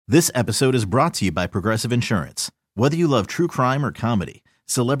This episode is brought to you by Progressive Insurance. Whether you love true crime or comedy,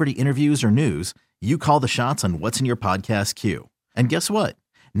 celebrity interviews or news, you call the shots on what's in your podcast queue. And guess what?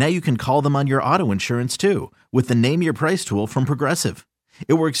 Now you can call them on your auto insurance too with the Name Your Price tool from Progressive.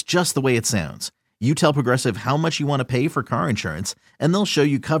 It works just the way it sounds. You tell Progressive how much you want to pay for car insurance, and they'll show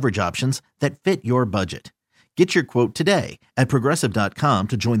you coverage options that fit your budget. Get your quote today at Progressive.com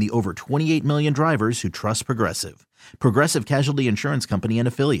to join the over 28 million drivers who trust Progressive. Progressive Casualty Insurance Company and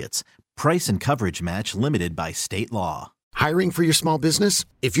Affiliates. Price and coverage match limited by state law. Hiring for your small business?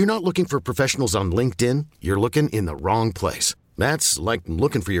 If you're not looking for professionals on LinkedIn, you're looking in the wrong place. That's like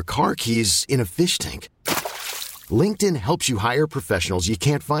looking for your car keys in a fish tank. LinkedIn helps you hire professionals you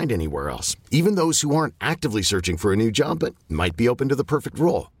can't find anywhere else, even those who aren't actively searching for a new job but might be open to the perfect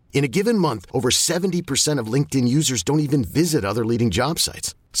role. In a given month, over 70% of LinkedIn users don't even visit other leading job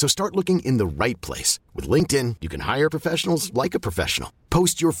sites. So start looking in the right place. With LinkedIn, you can hire professionals like a professional.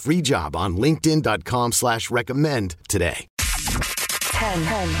 Post your free job on linkedin.com/recommend today.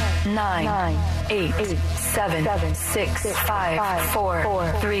 10, 9, 8, 7, 6, 5,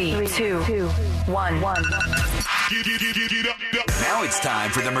 4, 3, 2, 1. Now it's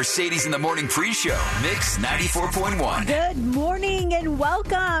time for the Mercedes in the Morning pre-show, Mix 94.1. Good morning and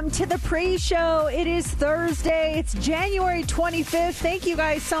welcome to the pre-show. It is Thursday. It's January 25th. Thank you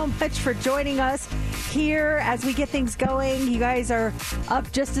guys so much for joining us here as we get things going. You guys are up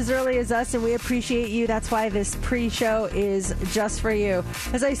just as early as us, and we appreciate you. That's why this pre-show is just for you.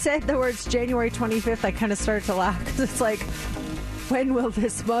 As I said the words January 25th, I kind of started to laugh because it's like, when will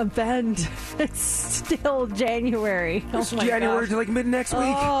this month end? It's still January. It's January to like mid next week.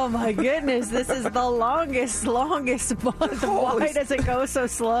 Oh my goodness, this is the longest month. Why does it go so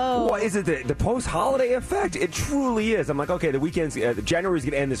slow? What is it? The post-holiday effect? It truly is. I'm like, okay, the weekend's January's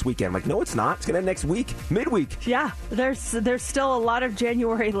going to end this weekend. I'm like, no, it's not. It's going to end next week, midweek. Yeah, there's still a lot of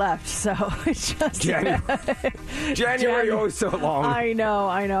January left, so it's just January always so long. I know.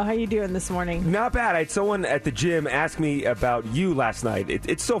 How you doing this morning? Not bad. I had someone at the gym ask me about you last night.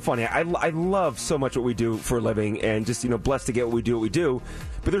 It's so funny. I love so much what we do for a living, and just blessed to get what we do.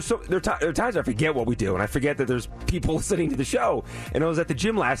 But there are times I forget what we do, and I forget that there's people listening to the show. And I was at the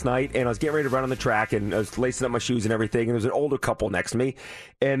gym last night, and I was getting ready to run on the track, and I was lacing up my shoes and everything. And there was an older couple next to me,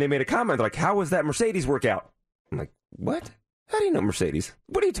 and they made a comment like, "How was that Mercedes workout?" I'm like, "What? How do you know Mercedes?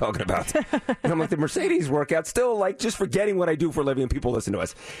 What are you talking about?" And I'm like, the Mercedes workout, still like just forgetting what I do for a living and people listen to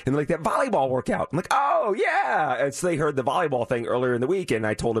us. And like that volleyball workout. I'm like, oh, yeah. And so they heard the volleyball thing earlier in the week, and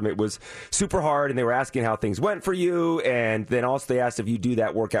I told them it was super hard, and they were asking how things went for you. And then also they asked if you do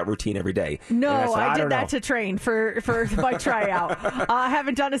that workout routine every day. No, I did that to train for my tryout. I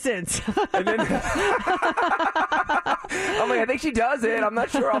haven't done it since. And then I'm like, I think she does it. I'm not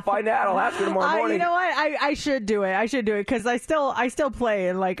sure. I'll find out. I'll ask her tomorrow morning. You know what? I should do it. Because I still play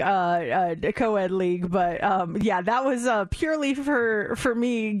in like a co-ed league, but yeah, that was purely for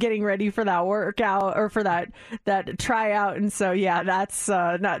me getting ready for that workout or for that tryout, and so yeah, that's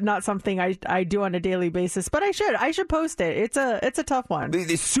not something I do on a daily basis, but I should post it. It's a tough one.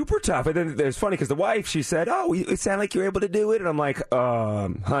 It's super tough, and then it's funny because the wife, she said, "Oh, it sounded like you're able to do it," and I'm like,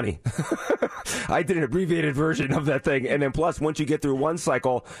 honey, I did an abbreviated version of that thing, and then plus once you get through one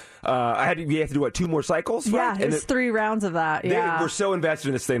cycle, you have to do what, 2 more cycles? Yeah, right? it's 3 rounds of that. Yeah. They were so invested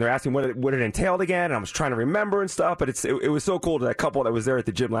in this thing. They're asking what it entailed again, and I was trying to remember and stuff, but it was so cool to that couple that was there at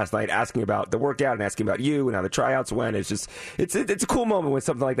the gym last night asking about the workout and asking about you and how the tryouts went. It's just, it's a cool moment when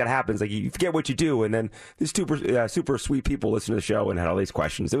something like that happens. Like, you forget what you do, and then these super sweet people listen to the show and had all these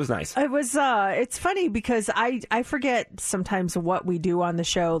questions. It was nice. It was, it's funny because I forget sometimes what we do on the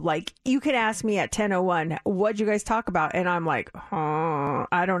show. Like, you can ask me at 10:01, what'd you guys talk about? And I'm like,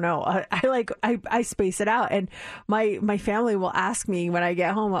 I don't know. I space it out, and my family will ask me when I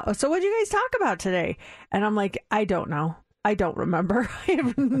get home, so what'd you guys talk about today? And I'm like, I don't know. I don't remember. I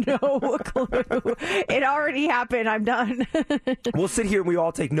have no clue. It already happened. I'm done. We'll sit here and we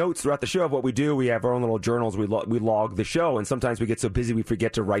all take notes throughout the show of what we do. We have our own little journals. We log the show, and sometimes we get so busy we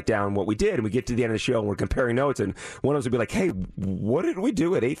forget to write down what we did. And we get to the end of the show and we're comparing notes, and one of us will be like, "Hey, what did we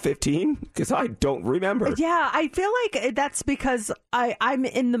do at 8:15? Because I don't remember." Yeah, I feel like that's because I'm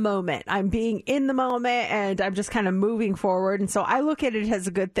in the moment. I'm being in the moment, and I'm just kind of moving forward. And so I look at it as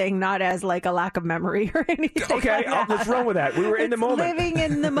a good thing, not as like a lack of memory or anything. Okay, like let's run with with that. We were in the moment. Living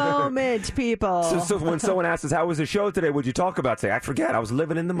in the moment, people. So when someone asks us, how was the show today? What'd you talk about today? I forget. I was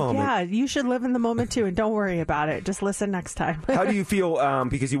living in the moment. Yeah, you should live in the moment, too, and don't worry about it. Just listen next time. How do you feel,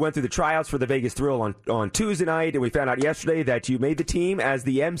 because you went through the tryouts for the Vegas Thrill on Tuesday night, and we found out yesterday that you made the team as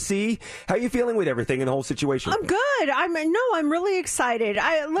the MC. How are you feeling with everything in the whole situation? I'm good. I'm really excited.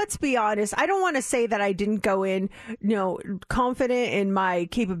 Let's be honest. I don't want to say that I didn't go in, confident in my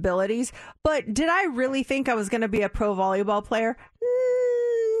capabilities, but did I really think I was going to be a pro volleyball player?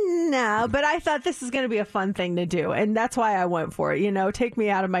 No, but I thought this is going to be a fun thing to do, and that's why I went for it. Take me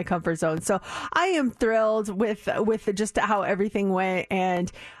out of my comfort zone. So I am thrilled with just how everything went, and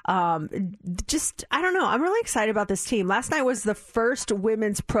I don't know. I'm really excited about this team. Last night was the first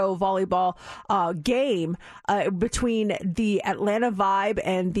women's pro volleyball game between the Atlanta Vibe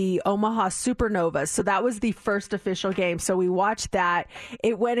and the Omaha Supernovas. So that was the first official game. So we watched that.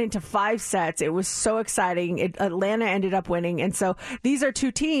 It went into 5 sets. It was so exciting. Atlanta ended up winning, and so these are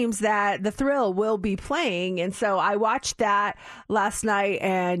two teams that the Thrill will be playing. And so I watched that last night,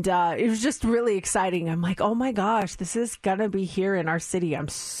 and it was just really exciting. I'm like, oh my gosh, this is going to be here in our city. I'm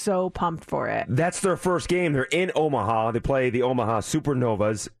so pumped for it. That's their first game. They're in Omaha. They play the Omaha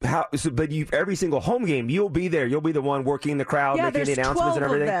Supernovas. But every single home game, you'll be there. You'll be the one working the crowd, making the announcements and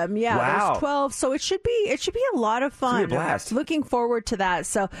everything. Of them. Yeah, wow. There's 12. So it should be a lot of fun. It's gonna be a blast. Looking forward to that.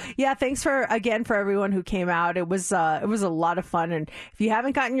 So yeah, thanks for everyone who came out. It was a lot of fun. And if you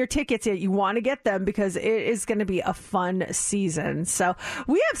haven't gotten your tickets yet, you want to get them because it is going to be a fun season. So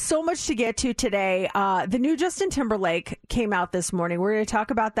we have so much to get to today. The new Justin Timberlake came out this morning. We're going to talk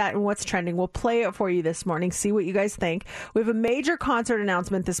about that and what's trending. We'll play it for you this morning, see what you guys think. We have a major concert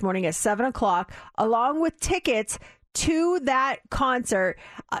announcement this morning at 7 o'clock, along with tickets to that concert.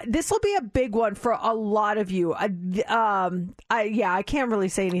 This will be a big one for a lot of you. I can't really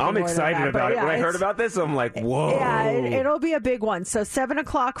say anything. I'm excited about it. Yeah, when I heard about this, I'm like, whoa. Yeah, it'll be a big one. So 7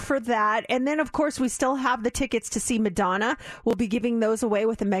 o'clock for that. And then, of course, we still have the tickets to see Madonna. We'll be giving those away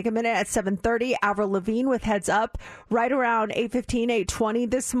with a Mega Minute at 7:30. Avril Lavigne with Heads Up right around 8:15, 8:20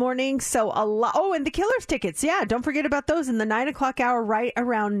 this morning. So a lot. Oh, and the Killers tickets. Yeah, don't forget about those in the 9 o'clock hour right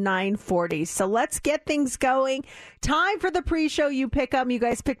around 9:40. So let's get things going. Time for the pre-show. You pick them. You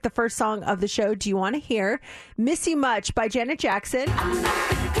guys pick the first song of the show. Do you want to hear Miss You Much by Janet Jackson?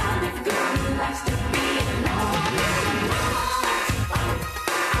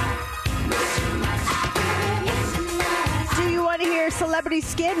 Do you want to hear Celebrity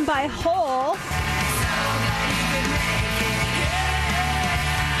Skin by Hole?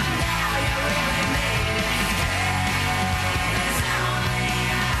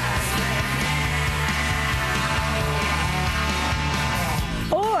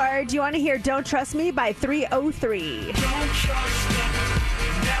 Or do you want to hear Don't Trust Me by 303? Don't trust them,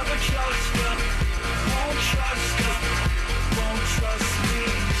 never trust them, won't trust them, won't trust me.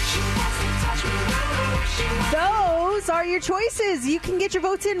 She doesn't touch me. Those are your choices. You can get your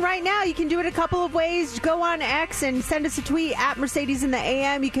votes in right now. You can do it a couple of ways. Go on X and send us a tweet at Mercedes in the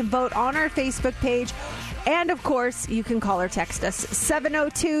AM. You can vote on our Facebook page. And, of course, you can call or text us,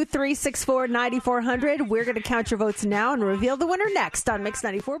 702-364-9400. We're going to count your votes now and reveal the winner next on Mix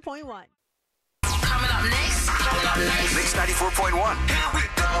 94.1. Coming up next. Mix 94.1. Here we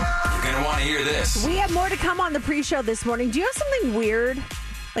go. You're going to want to hear this. We have more to come on the pre-show this morning. Do you have something weird,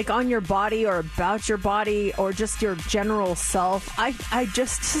 like on your body or about your body or just your general self? I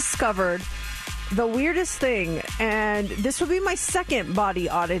just discovered the weirdest thing, and this will be my second body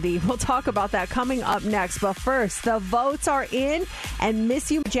oddity. We'll talk about that coming up next. But first, the votes are in, and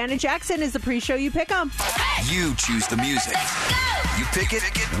Miss You Janet Jackson is the pre-show. You pick them. You choose the music. You pick it,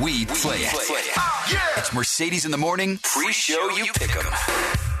 we play it. It's Mercedes in the Morning, pre-show You Pick 'em.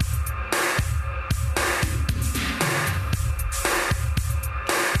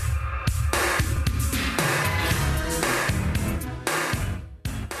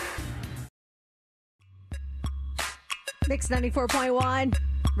 Mix 94.1,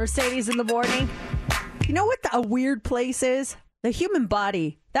 Mercedes in the Morning. You know what a weird place is? The human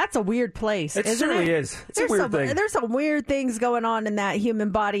body. That's a weird place, It isn't certainly it? is. It's a weird thing. There's some weird things going on in that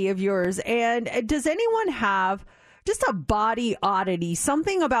human body of yours. And does anyone have just a body oddity,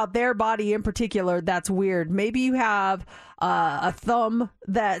 something about their body in particular that's weird? Maybe you have a thumb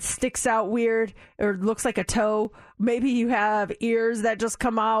that sticks out weird or looks like a toe. Maybe you have ears that just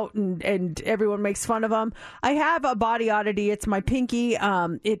come out and everyone makes fun of them. I have a body oddity. It's my pinky.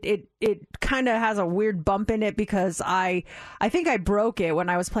 It kind of has a weird bump in it because I think I broke it when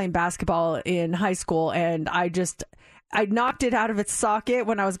I was playing basketball in high school, and I just I knocked it out of its socket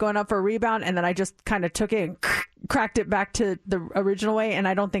when I was going up for a rebound, and then I just kind of took it and cracked it back to the original way. And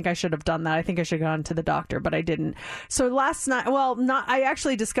I don't think I should have done that. I think I should have gone to the doctor, but I didn't. So last night, I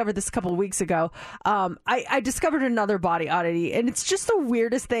actually discovered this a couple of weeks ago. I discovered another body oddity, and it's just the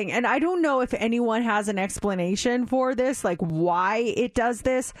weirdest thing. And I don't know if anyone has an explanation for this, like why it does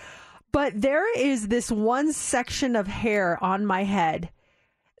this, but there is this one section of hair on my head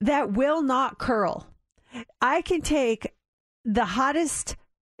that will not curl. I can take the hottest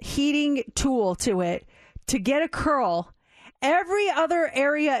heating tool to it to get a curl. Every other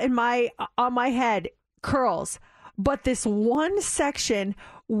area on my head curls, but this one section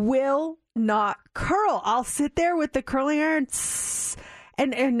will not curl. I'll sit there with the curling iron,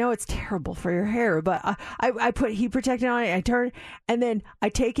 and no, it's terrible for your hair, but I put heat protectant on it, I turn, and then I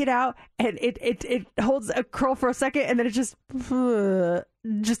take it out, and it holds a curl for a second, and then it just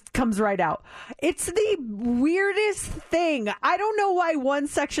comes right out. It's the weirdest thing. I don't know why one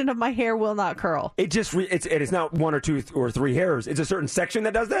section of my hair will not curl. It is not one or two or three hairs. It's a certain section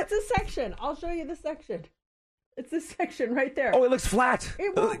that does that? It's a section. I'll show you the section. It's this section right there. Oh, it looks flat.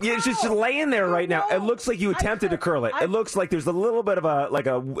 It's just laying there right now. It looks like you attempted to curl it. It looks like there's a little bit of a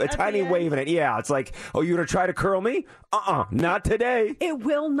tiny wave in it. Yeah, it's like, oh, you're going to try to curl me? Not today. It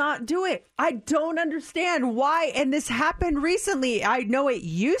will not do it. I don't understand why. And this happened recently. I know it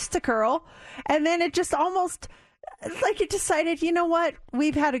used to curl, and then it just almost... like it decided, you know what?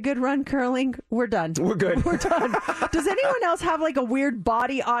 We've had a good run curling. We're done. We're good. We're done. Does anyone else have like a weird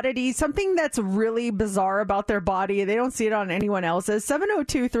body oddity? Something that's really bizarre about their body. They don't see it on anyone else's.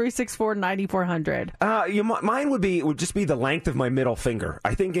 702-364-9400. Mine would just be the length of my middle finger.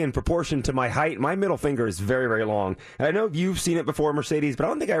 I think in proportion to my height, my middle finger is very, very long. And I know you've seen it before, Mercedes, but I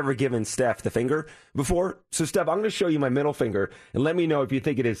don't think I've ever given Steph the finger before. So, Steph, I'm going to show you my middle finger and let me know if you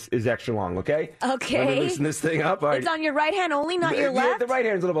think it is extra long, okay? Okay. Let me loosen this thing up. It's on your right hand only, not your left? The right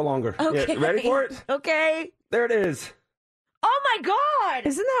hand's a little bit longer. Okay. Yeah, ready for it? Okay. There it is. Oh, my God.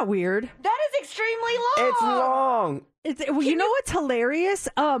 Isn't that weird? That is extremely long. It's long. You know what's hilarious?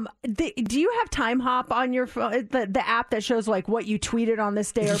 Do you have Time Hop on your phone? The app that shows like what you tweeted on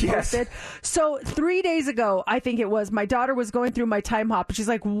this day or posted? So 3 days ago, I think it was, my daughter was going through my Time Hop and she's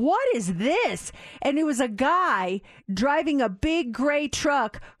like, what is this? And it was a guy driving a big gray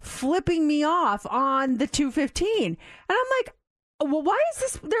truck flipping me off on the 215. And I'm like, well, why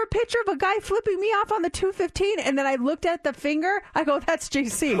is there a picture of a guy flipping me off on the 215? And then I looked at the finger. I go, that's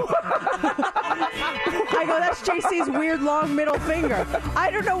JC. I go, that's JC's weird long middle finger.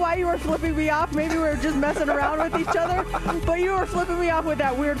 I don't know why you were flipping me off. Maybe we were just messing around with each other. But you were flipping me off with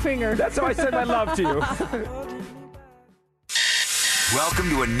that weird finger. That's how I send my love to you. Welcome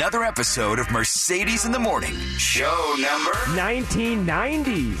to another episode of Mercedes in the Morning, show number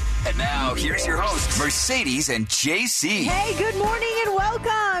 1990. And now, here's your hosts, Mercedes and JC. Hey, good morning and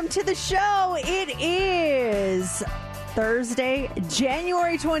welcome to the show. It is Thursday,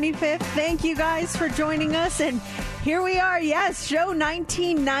 January 25th. Thank you guys for joining us. And here we are. Yes, show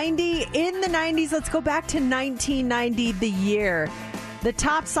 1990 in the 90s. Let's go back to 1990, the year. The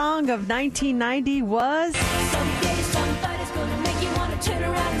top song of 1990 was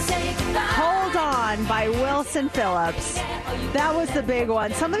Hold On by Wilson Phillips. That was the big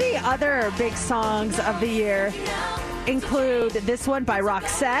one. Some of the other big songs of the year include this one by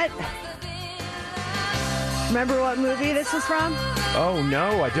Roxette. Remember what movie this was from? Oh,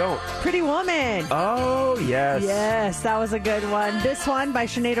 no, I don't. Pretty Woman. Oh, yes. Yes, that was a good one. This one by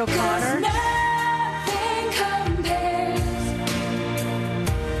Sinead O'Connor.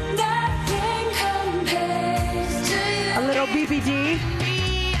 A little BBD.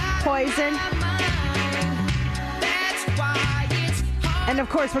 Poison. And of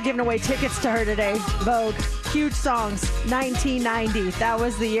course, we're giving away tickets to her today. Vogue. Huge songs. 1990. That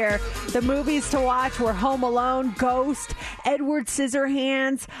was the year. The movies to watch were Home Alone, Ghost, Edward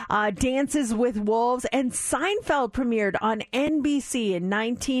Scissorhands, Dances with Wolves, and Seinfeld premiered on NBC in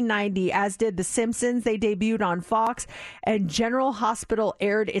 1990, as did The Simpsons. They debuted on Fox, and General Hospital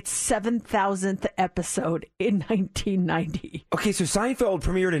aired its 7,000th episode in 1990. Okay, so Seinfeld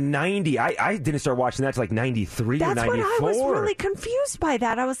premiered in 90. I didn't start watching that until like 93 or 94. That's what I was really confused by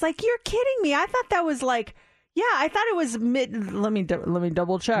that. I was like, you're kidding me. I thought that was like... Yeah, I thought it was mid. Let me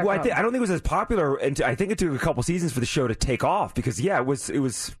double check. Well, I don't think it was as popular, and I think it took a couple seasons for the show to take off because it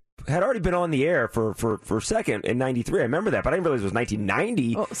was had already been on the air for a second in 93. I remember that, but I didn't realize it was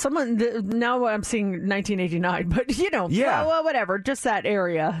 1990. Oh, now I'm seeing 1989, but yeah. Well, whatever, just that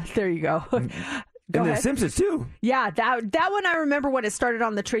area. There you go. And ahead. The Simpsons, too. Yeah, that one I remember when it started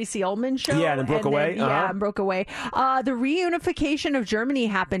on the Tracy Ullman show. Yeah, and then broke away. Yeah, and broke away. The reunification of Germany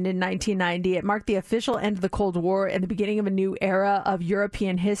happened in 1990. It marked the official end of the Cold War and the beginning of a new era of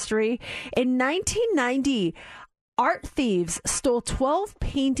European history. In 1990, art thieves stole 12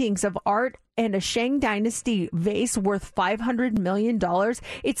 paintings of art and a Shang Dynasty vase worth $500 million.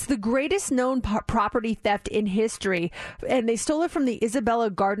 It's the greatest known property theft in history, and they stole it from the Isabella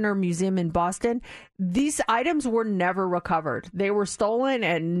Gardner Museum in Boston. These items were never recovered. They were stolen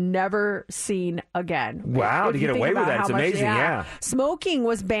and never seen again. Wow, to get away with that, it's amazing, yeah. Smoking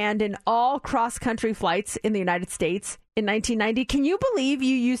was banned in all cross-country flights in the United States in 1990. Can you believe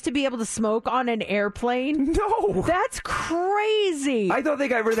you used to be able to smoke on an airplane? No. That's crazy. I thought they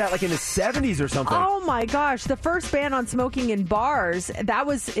got rid of that like in the 70s or something. Oh my gosh. The first ban on smoking in bars, that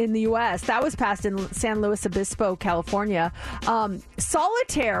was in the U.S. That was passed in San Luis Obispo, California.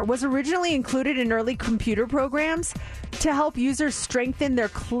 Solitaire was originally included in early computer programs to help users strengthen their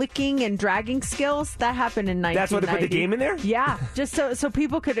clicking and dragging skills. That happened in 1990. That's why they put the game in there? Yeah, just so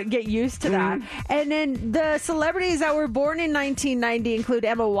people could get used to that. And then the celebrities that were born in 1990 include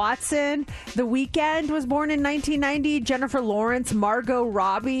Emma Watson. The Weeknd was born in 1990. Jennifer Lawrence, Margot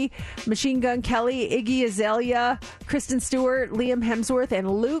Robbie, Machine Gun Kelly, Iggy Azalea, Kristen Stewart, Liam Hemsworth,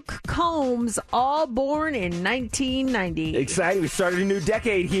 and Luke Combs, all born in 1990. Exciting. We started a new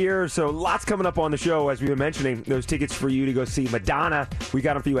decade here, so lots coming up on the show. As we've been mentioning, those tickets for you to go see Madonna. We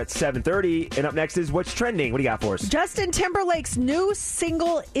got them for you at 7:30. And up next is What's Trending. What do you got for us? Justin Timberlake's new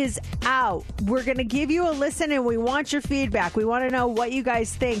single is out. We're going to give you a listen, and we want your feedback. We want to know what you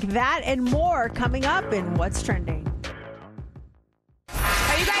guys think. That and more coming up in What's Trending.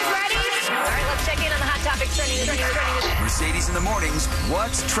 Are you guys ready? All right, let's check in on the hot topics trending. Mercedes in the mornings.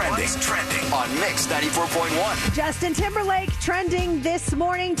 What's trending? On Mix 94.1. Justin Timberlake trending this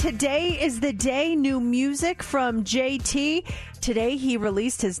morning. Today is the day. New music from JT. Today he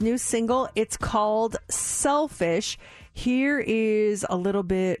released his new single. It's called Selfish. Here is a little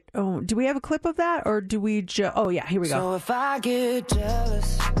bit. Oh, do we have a clip of that, or do we? Oh yeah, here we go. So if I get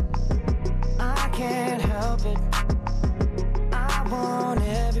jealous, I can't help it. I want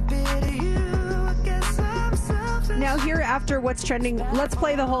every bit of you. I guess I'm selfish. Now here, after What's Trending, let's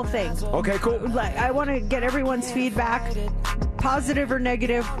play the whole thing. Okay, cool. I want to get everyone's feedback, positive or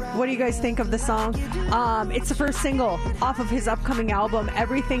negative. What do you guys think of the song? It's the first single off of his upcoming album,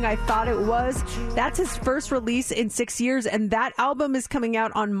 Everything I Thought It Was. That's his first release in 6 years, and that album is coming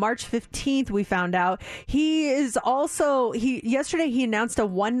out on March 15th, we found out. He is also, yesterday he announced a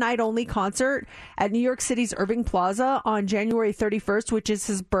one-night-only concert at New York City's Irving Plaza on January 31st, which is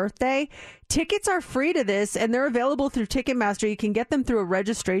his birthday. Tickets are free to this, and they're available through Ticketmaster. You can get them through a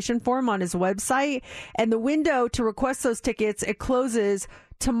registration form on his website, and the window to request those tickets, it closes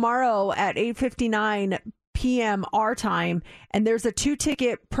tomorrow at 8:59 p.m. our time, and there's a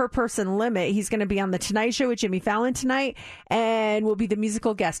 2-ticket per person limit. He's going to be on The Tonight Show with Jimmy Fallon tonight, and will be the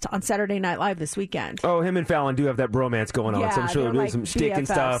musical guest on Saturday Night Live this weekend. Oh, him and Fallon do have that bromance going on, so I'm sure there'll be some shtick and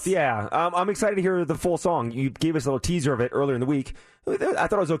stuff. Yeah, I'm excited to hear the full song. You gave us a little teaser of it earlier in the week. I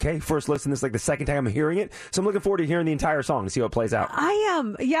thought it was okay. First listen, this is like the second time I'm hearing it, so I'm looking forward to hearing the entire song to see how it plays out. I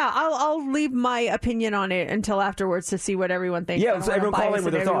am. Yeah, I'll leave my opinion on it until afterwards to see what everyone thinks. Yeah, so everyone call in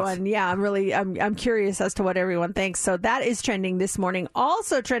with their thoughts. Yeah, I'm curious as to what everyone thinks. So that is trending this morning.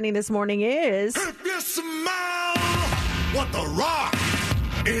 Also trending this morning is If you smell what The Rock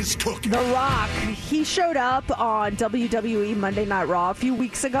is cooking. The Rock. He showed up on WWE Monday Night Raw a few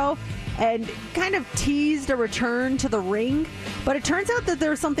weeks ago and kind of teased a return to the ring. But it turns out that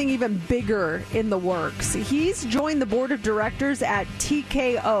there's something even bigger in the works. He's joined the board of directors at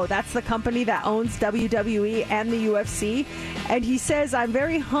TKO. That's the company that owns WWE and the UFC. And he says, I'm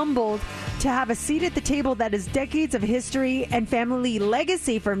very humbled to have a seat at the table that is decades of history and family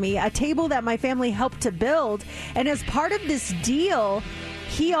legacy for me, a table that my family helped to build. And as part of this deal,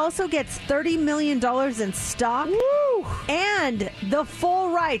 he also gets $30 million in stock. Woo! And the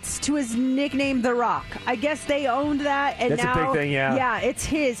full rights to his nickname, The Rock. I guess they owned that, and that's now, a big thing, yeah. Yeah, it's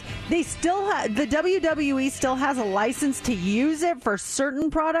his. They still the WWE still has a license to use it for certain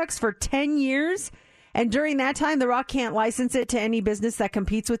products for 10 years. And during that time, The Rock can't license it to any business that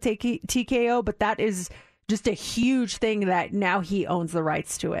competes with TKO, but that is just a huge thing that now he owns the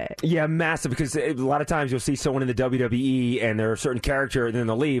rights to it. Yeah, massive, because a lot of times you'll see someone in the WWE and they're a certain character and then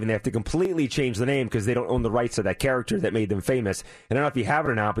they'll leave and they have to completely change the name because they don't own the rights to that character that made them famous. And I don't know if you have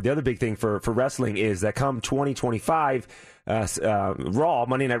it or not, but the other big thing for wrestling is that come 2025, Raw,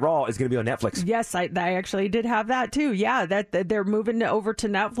 Monday Night Raw, is going to be on Netflix. Yes, I actually did have that too. Yeah, that they're moving over to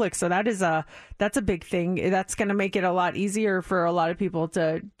Netflix, so that's a big thing. That's going to make it a lot easier for a lot of people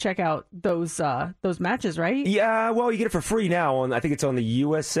to check out those matches, right? Yeah, well, you get it for free now. I think it's on the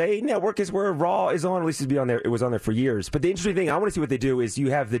USA Network is where Raw is on. At least it was on there for years. But the interesting thing, I want to see what they do is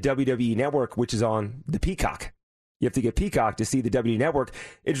you have the WWE Network, which is on the Peacock. You have to get Peacock to see the WWE Network.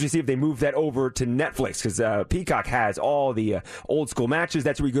 Interesting to see if they move that over to Netflix, because Peacock has all the old school matches.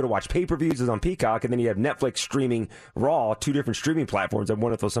 That's where you go to watch pay-per-views is on Peacock, and then you have Netflix streaming Raw, 2 different streaming platforms. I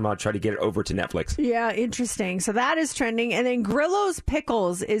wonder if they'll somehow try to get it over to Netflix. Yeah, interesting. So that is trending. And then Grillo's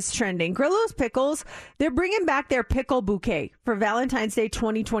Pickles is trending. Grillo's Pickles, they're bringing back their pickle bouquet for Valentine's Day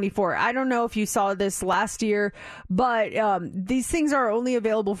 2024. I don't know if you saw this last year, but these things are only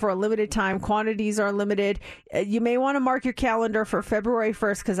available for a limited time. Quantities are limited. You may want to mark your calendar for February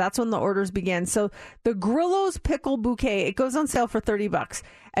 1st because that's when the orders begin. So the Grillo's Pickle Bouquet, it goes on sale for $30.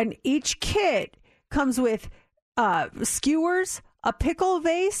 And each kit comes with skewers, a pickle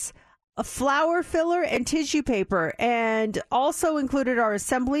vase, a flour filler, and tissue paper. And also included are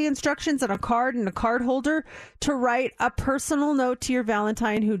assembly instructions and a card and a card holder to write a personal note to your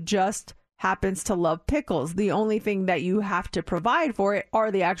Valentine who just happens to love pickles. The only thing that you have to provide for it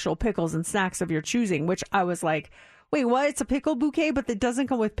are the actual pickles and snacks of your choosing, which I was like, wait, what? It's a pickle bouquet, but it doesn't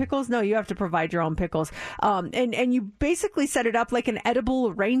come with pickles? No, you have to provide your own pickles. And you basically set it up like an edible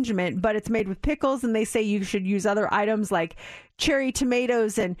arrangement, but it's made with pickles, and they say you should use other items like cherry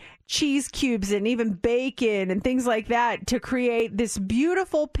tomatoes and cheese cubes and even bacon and things like that to create this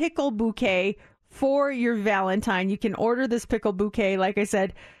beautiful pickle bouquet for your Valentine. You can order this pickle bouquet, like I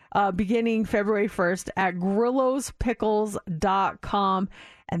said, beginning February 1st at grillospickles.com.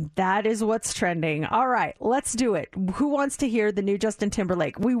 And that is what's trending. All right, let's do it. Who wants to hear the new Justin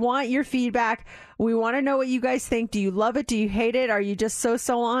Timberlake? We want your feedback. We want to know what you guys think. Do you love it? Do you hate it? Are you just so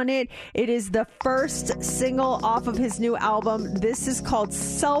on it? It is the first single off of his new album. This is called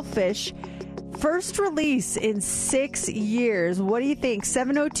Selfish. First release in 6 years. What do you think?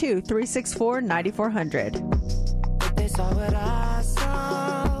 702-364-9400. They saw what I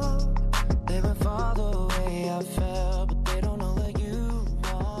saw. They went far the way I felt, but they don't know what you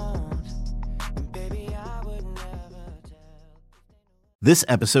want. And baby, I would never tell. This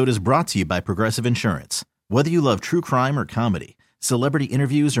episode is brought to you by Progressive Insurance. Whether you love true crime or comedy, celebrity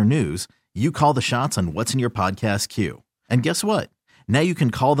interviews or news, you call the shots on what's in your podcast queue. And guess what? Now you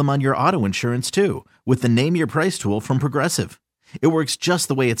can call them on your auto insurance too with the Name Your Price tool from Progressive. It works just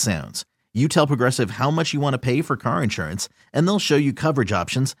the way it sounds. You tell Progressive how much you want to pay for car insurance, and they'll show you coverage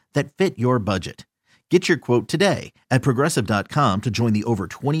options that fit your budget. Get your quote today at Progressive.com to join the over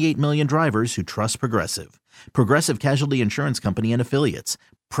 28 million drivers who trust Progressive. Progressive Casualty Insurance Company and Affiliates.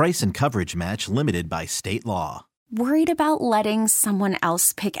 Price and coverage match limited by state law. Worried about letting someone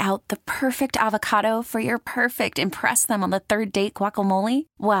else pick out the perfect avocado for your perfect impress them on the third date guacamole?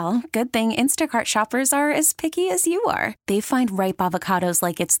 Well, good thing Instacart shoppers are as picky as you are. They find ripe avocados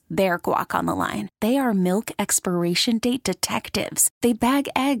like it's their guac on the line. They are milk expiration date detectives. They bag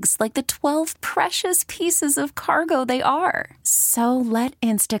eggs like the 12 precious pieces of cargo they are. So let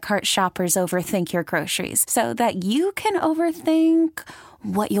Instacart shoppers overthink your groceries so that you can overthink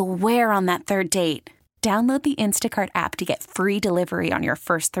what you'll wear on that third date. Download the Instacart app to get free delivery on your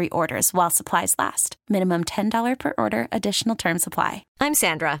first 3 orders while supplies last. Minimum $10 per order. Additional terms apply. I'm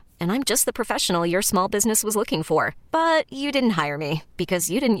Sandra, and I'm just the professional your small business was looking for. But you didn't hire me because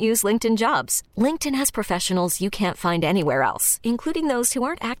you didn't use LinkedIn Jobs. LinkedIn has professionals you can't find anywhere else, including those who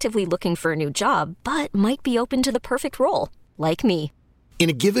aren't actively looking for a new job, but might be open to the perfect role, like me. In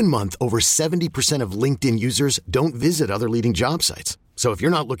a given month, over 70% of LinkedIn users don't visit other leading job sites. So if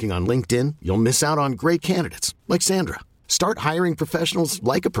you're not looking on LinkedIn, you'll miss out on great candidates like Sandra. Start hiring professionals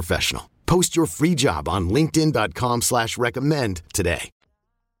like a professional. Post your free job on linkedin.com/recommend today.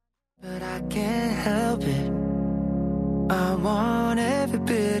 But I can't help it. I want every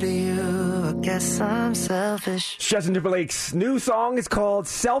bit of you. I guess I'm selfish. Justin Timberlake's new song is called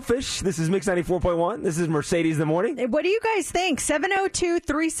Selfish. This is Mix 94.1. This is Mercedes in the Morning. What do you guys think?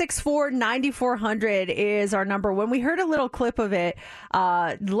 702-364-9400 is our number. When we heard a little clip of it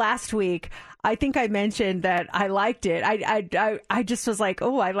last week, I think I mentioned that I liked it. I just was like,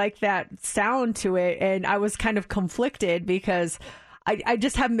 oh, I like that sound to it. And I was kind of conflicted because I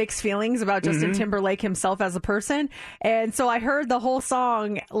just have mixed feelings about Justin Timberlake himself as a person. And so I heard the whole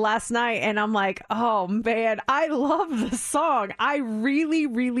song last night and I'm like, oh man, I love the song. I really,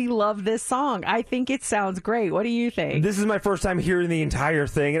 really love this song. I think it sounds great. What do you think? This is my first time hearing the entire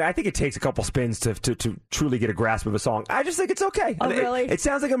thing, and I think it takes a couple spins to truly get a grasp of a song. I just think it's okay. Oh, really? It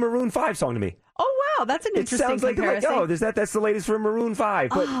sounds like a Maroon 5 song to me. Oh, wow. That's an It interesting sounds like, comparison. oh, that's the latest from Maroon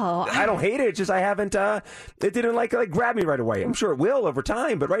 5. But I don't hate it. It's just I haven't, it didn't like grab me right away. I'm sure it will over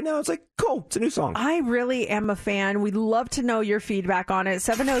time, but right now it's like, cool, it's a new song. I really am a fan. We'd love to know your feedback on it.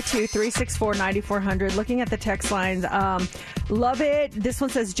 702-364-9400. Looking at the text lines. Love it. This one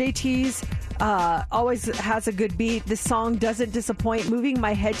says, JT's always has a good beat. This song doesn't disappoint. Moving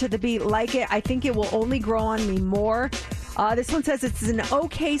my head to the beat, like it. I think it will only grow on me more. This one says it's an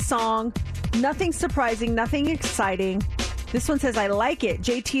okay song. Nothing surprising, nothing exciting. This one says, I like it.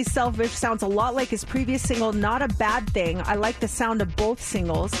 JT's Selfish sounds a lot like his previous single. Not a bad thing. I like the sound of both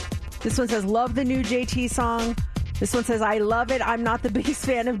singles. This one says, love the new JT song. This one says, I love it. I'm not the biggest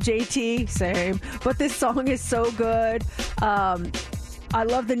fan of JT. Same. But this song is so good. I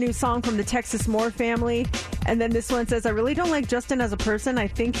love the new song from the Texas Moore family. And then this one says, I really don't like Justin as a person. I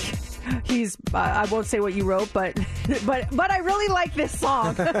think he's, I won't say what you wrote, but I really like this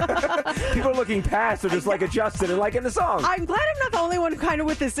song. People are looking past or just like Justin and liking the song. I'm glad I'm not the only one kind of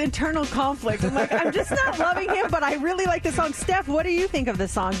with this internal conflict. I'm like, I'm just not loving him, but I really like the song. Steph, what do you think of the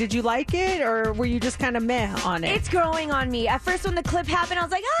song? Did you like it, or were you just kind of meh on it? It's growing on me. At first when the clip happened, I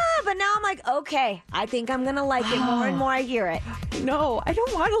was like, but now I'm like, okay, I think I'm going to like it more and more I hear it. No, I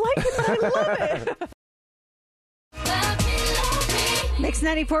don't want to like it, but I love it. Mix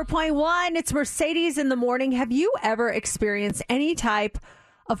 94.1, it's Mercedes in the morning. Have you ever experienced any type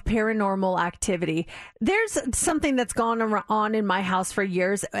of paranormal activity? There's something that's gone on in my house for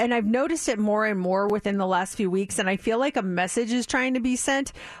years, and I've noticed it more and more within the last few weeks, and I feel like a message is trying to be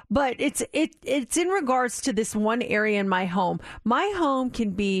sent, but it's in regards to this one area in my home. My home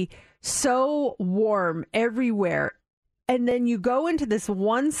can be so warm everywhere, and then you go into this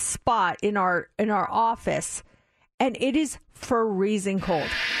one spot in our office, and it is freezing cold.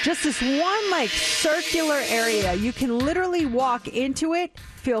 Just this one circular area. You can literally walk into it,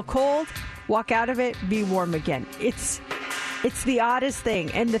 feel cold, walk out of it, be warm again. It's the oddest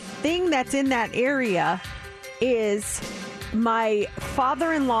thing. And the thing that's in that area is my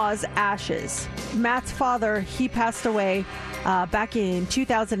father-in-law's ashes. Matt's father, he passed away back in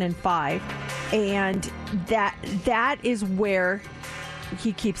 2005. And that is where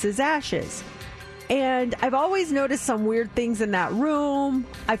he keeps his ashes. And I've always noticed some weird things in that room.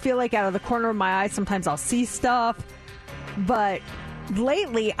 I feel like out of the corner of my eye, sometimes I'll see stuff. But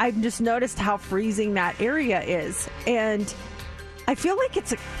lately, I've just noticed how freezing that area is. And I feel like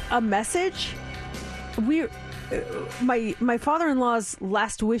it's a message. My father-in-law's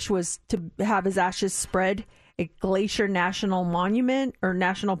last wish was to have his ashes spread at Glacier National Monument or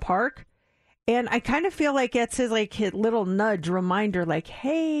National Park. And I kind of feel like it's his little nudge reminder,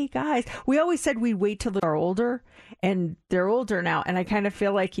 hey, guys, we always said we'd wait till they're older, and they're older now. And I kind of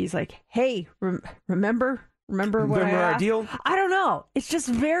feel like he's like, hey, remember what our deal? I don't know. It's just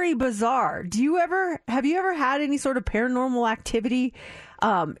very bizarre. Have you ever had any sort of paranormal activity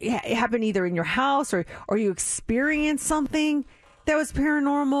happen either in your house or you experienced something that was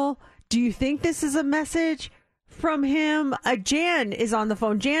paranormal? Do you think this is a message from him? Jan is on the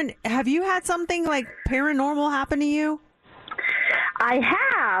phone. Jan, have you had something paranormal happen to you? I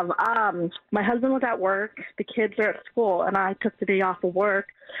have. My husband was at work. The kids are at school, and I took the day off of work,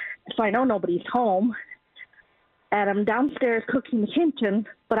 so I know nobody's home. And I'm downstairs cooking in the kitchen,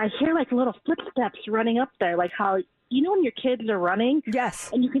 but I hear little footsteps running up there, how when your kids are running? Yes.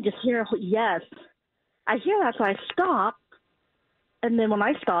 And you can just hear, yes. I hear that, so I stop, and then when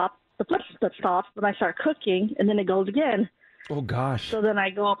I stop, the footsteps stop, and I start cooking, and then it goes again. Oh, gosh. So then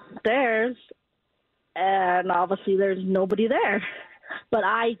I go upstairs, and obviously there's nobody there. But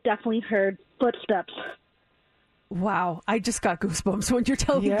I definitely heard footsteps. Wow. I just got goosebumps when you're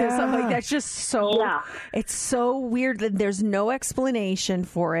telling me this. I'm like, that's just so, it's so weird that there's no explanation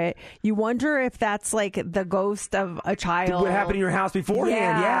for it. You wonder if that's the ghost of a child. What happened in your house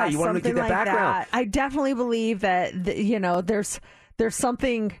beforehand? Yeah, you want to get that background. I definitely believe that, there's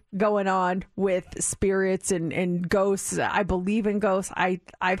something going on with spirits and ghosts. I believe in ghosts.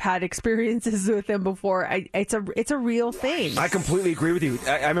 I've had experiences with them before. It's a real thing. I completely agree with you.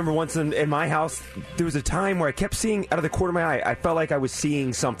 I remember once in my house, there was a time where I kept seeing out of the corner of my eye. I felt like I was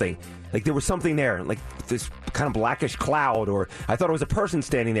seeing something. There was something there, this kind of blackish cloud, or I thought it was a person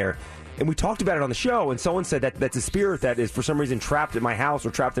standing there. And we talked about it on the show, and someone said that that's a spirit that is for some reason trapped in my house or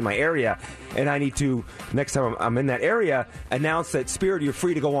trapped in my area, and I need to, next time I'm in that area, announce that, spirit, you're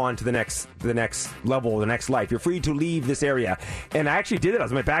free to go on to the next level, the next life. You're free to leave this area. And I actually did it. I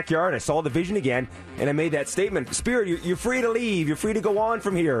was in my backyard, I saw the vision again, and I made that statement, spirit, you're free to leave. You're free to go on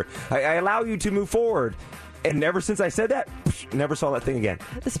from here. I allow you to move forward. And ever since I said that, never saw that thing again.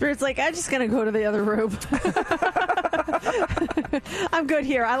 The spirit's I'm just going to go to the other room. I'm good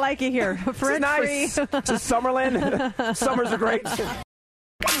here. I like it here. Rent nice. free. It's a Summerland. Summers are great.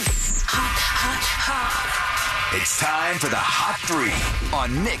 It's time for the Hot 3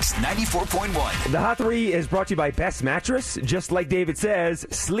 on Mix 94.1. The Hot 3 is brought to you by Best Mattress. Just like David says,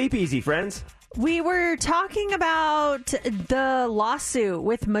 sleep easy, friends. We were talking about the lawsuit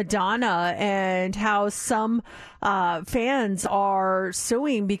with Madonna and how some fans are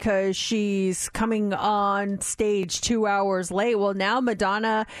suing because she's coming on stage 2 hours late. Well, now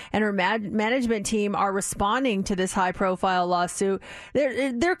Madonna and her management team are responding to this high-profile lawsuit.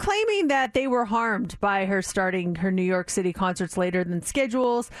 They're claiming that they were harmed by her starting her New York City concerts later than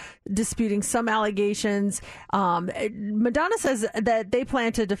schedules, disputing some allegations. Madonna says that they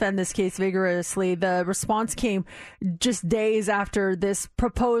plan to defend this case vigorously. The response came just days after this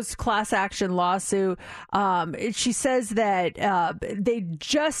proposed class action lawsuit. She says that they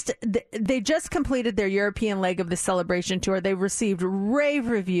just completed their European leg of the Celebration tour. They received rave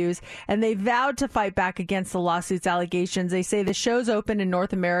reviews, and they vowed to fight back against the lawsuit's allegations. They say the shows open in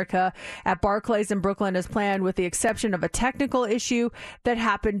North America at Barclays in Brooklyn as planned, with the exception of a technical issue that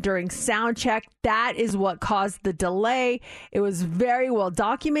happened during sound check. That is what caused the delay. It was very well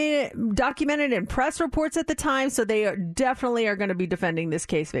documented in press reports at the time, so they definitely are going to be defending this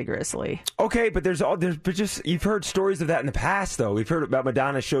case vigorously. Okay, but you've heard stories of that in the past, though. We've heard about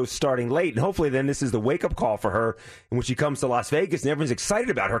Madonna's shows starting late, and hopefully then this is the wake-up call for her. And when she comes to Las Vegas and everyone's excited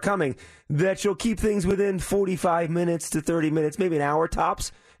about her coming, that she'll keep things within 45 minutes to 30 minutes, maybe an hour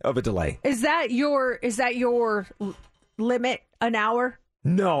tops of a delay. Is that your limit, an hour?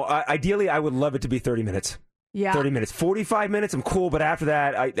 No, ideally I would love it to be 30 minutes. Yeah. 30 minutes. 45 minutes, I'm cool, but after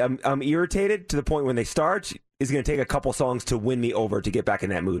that, I'm irritated to the point when they start, it's going to take a couple songs to win me over to get back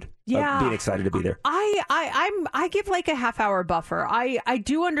in that mood of being excited to be there. I give like a half-hour buffer. I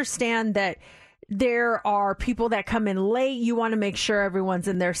do understand that there are people that come in late. You want to make sure everyone's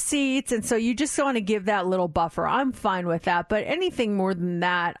in their seats, and so you just want to give that little buffer. I'm fine with that, but anything more than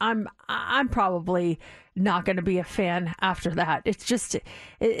that, I'm probably not going to be a fan after that. It's just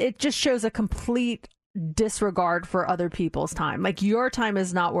it just shows a complete disregard for other people's time. Like, your time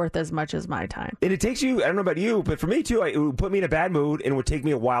is not worth as much as my time. And it takes you, I don't know about you, but for me too, it would put me in a bad mood, and it would take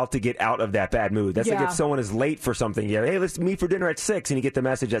me a while to get out of that bad mood. That's like if someone is late for something. Hey, let's meet for dinner at 6, and you get the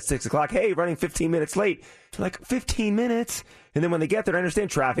message at 6 o'clock, hey, running 15 minutes late. You're like, 15 minutes? And then when they get there, I understand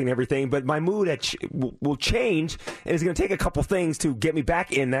traffic and everything, but my mood will change, and it's going to take a couple things to get me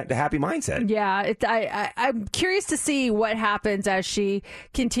back in that happy mindset. Yeah, I'm curious to see what happens as she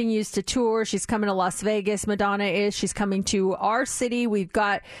continues to tour. She's coming to Las Vegas. Madonna is. She's coming to our city. We've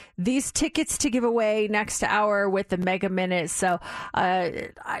got these tickets to give away next hour with the Mega Minute. So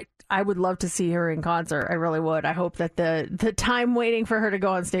I would love to see her in concert. I really would. I hope that the time waiting for her to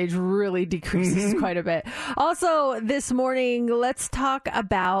go on stage really decreases quite a bit. Also, this morning, let's talk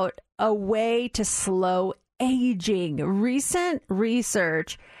about a way to slow aging. Recent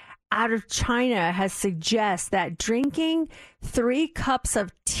research out of China has suggested that drinking 3 cups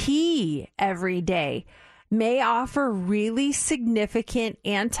of tea every day may offer really significant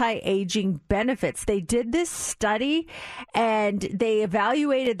anti-aging benefits. They did this study and they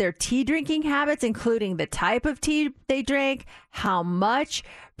evaluated their tea drinking habits, including the type of tea they drank, how much.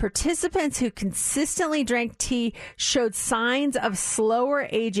 Participants who consistently drank tea showed signs of slower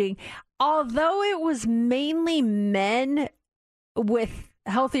aging, although it was mainly men with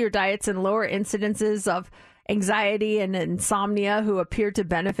healthier diets and lower incidences of anxiety and insomnia who appear to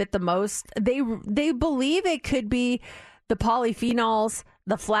benefit the most. They believe it could be the polyphenols,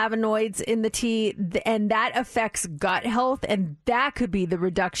 the flavonoids in the tea, and that affects gut health, and that could be the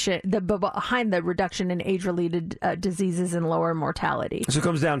behind the reduction in age-related diseases and lower mortality. So it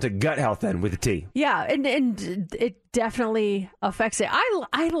comes down to gut health then with the tea. Yeah, and it definitely affects it.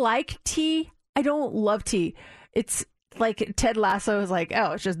 I like tea. I don't love tea. It's like Ted Lasso is like,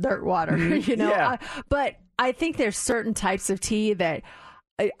 oh, it's just dirt water, you know? Yeah. But I think there's certain types of tea that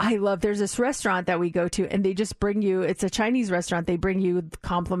I love. There's this restaurant that we go to, and they just bring you, it's a Chinese restaurant, they bring you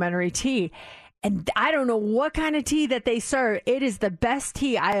complimentary tea. And I don't know what kind of tea that they serve. It is the best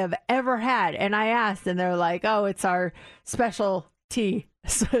tea I have ever had. And I asked, and they're like, oh, it's our special tea.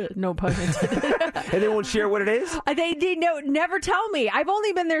 No pun intended. And they won't share what it is? They never tell me. I've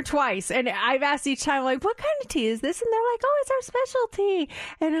only been there twice, and I've asked each time, like, what kind of tea is this? And they're like, oh, it's our specialty.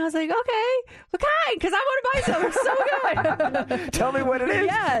 And I was like, okay, what kind? Because I want to buy some. It's so good. Tell me what it is.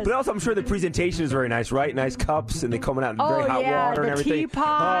 Yes. But also, I'm sure the presentation is very nice, right? Nice cups, and they coming out in very hot water and everything.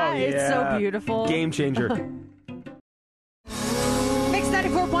 Teapot. It's so beautiful. Game changer. Mix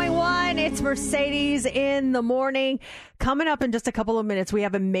 94.1. It's Mercedes in the morning. coming up in just a couple of minutes, we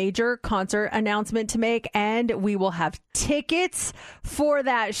have a major concert announcement to make, and we will have tickets for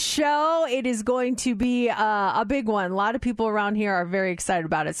that show. It is going to be a big one. A lot of people around here are very excited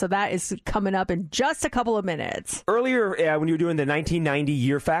about it. So that is coming up in just a couple of minutes. Earlier, when you were doing the 1990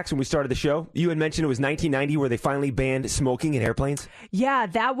 year facts when we started the show, you had mentioned it was 1990 where they finally banned smoking in airplanes. Yeah,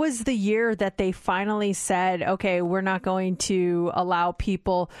 that was the year that they finally said, okay, we're not going to allow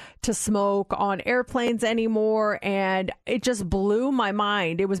people to smoke on airplanes anymore. And it just blew my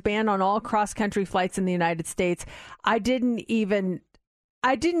mind. It was banned on all cross-country flights in the United States. I didn't even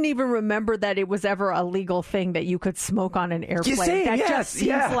remember that it was ever a legal thing that you could smoke on an airplane. That just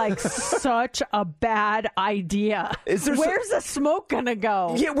seems like such a bad idea. Where's the smoke gonna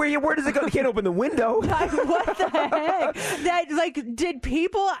go? Yeah, where does it go? You can't open the window. Like, what the heck? Did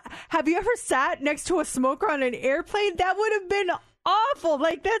people? Have you ever sat next to a smoker on an airplane? That would have been awful.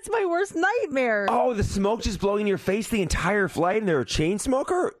 Like, that's my worst nightmare. Oh, the smoke just blowing in your face the entire flight, and they're a chain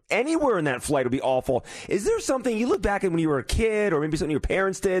smoker? Anywhere in that flight would be awful. Is there something you look back at when you were a kid, or maybe something your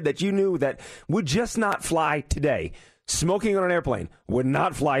parents did that you knew that would just not fly today? Smoking on an airplane would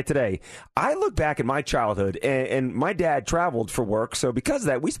not fly today. I look back at my childhood, and my dad traveled for work. So because of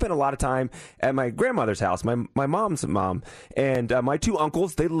that, we spent a lot of time at my grandmother's house, my mom's mom. And my two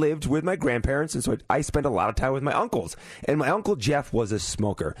uncles, they lived with my grandparents. And so I spent a lot of time with my uncles. And my Uncle Jeff was a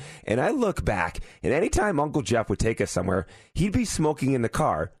smoker. And I look back, and anytime Uncle Jeff would take us somewhere, he'd be smoking in the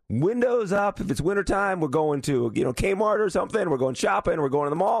car. Windows up. If it's wintertime, we're going to Kmart or something. We're going shopping. We're going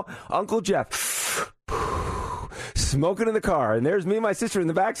to the mall. Uncle Jeff smoking in the car, and there's me and my sister in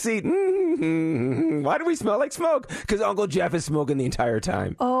the back seat. Why do we smell like smoke? Because Uncle Jeff is smoking the entire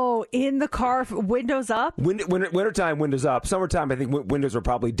time. Oh, in the car, windows up? Wintertime, windows up. Summertime, I think windows are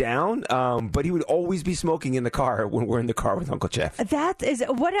probably down, but he would always be smoking in the car when we're in the car with Uncle Jeff.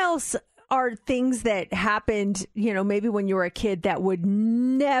 What else are things that happened, maybe when you were a kid that would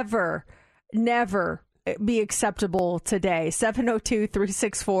never be acceptable today?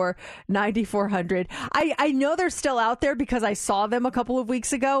 702-364-9400. I know they're still out there because I saw them a couple of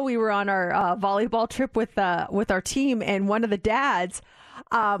weeks ago. We were on our volleyball trip with our team, and one of the dads,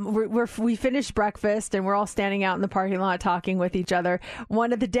 we finished breakfast and we're all standing out in the parking lot talking with each other.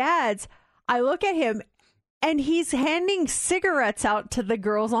 One of the dads, I look at him and he's handing cigarettes out to the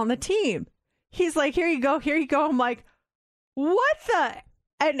girls on the team. He's like, here you go, here you go. I'm like, what the?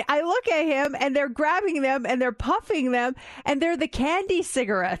 And I look at him, and they're grabbing them, and they're puffing them, and they're the candy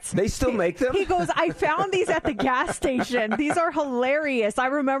cigarettes. They still make them? He goes, I found these at the gas station. These are hilarious. I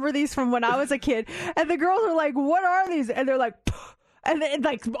remember these from when I was a kid. And the girls are like, what are these? And they're like, Pff. And then,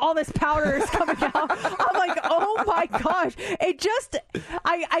 all this powder is coming out. I'm like, oh my gosh. It just,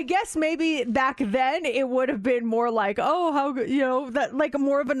 I guess maybe back then it would have been more like, oh, how, that like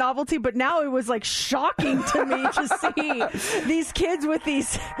more of a novelty. But now it was like shocking to me to see these kids with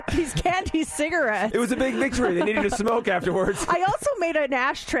these candy cigarettes. It was a big victory. They needed to smoke afterwards. I also made an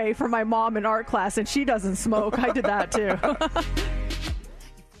ashtray for my mom in art class, and she doesn't smoke. I did that too.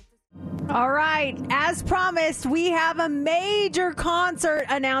 All right, as promised, we have a major concert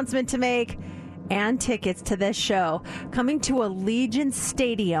announcement to make and tickets to this show coming to Allegiant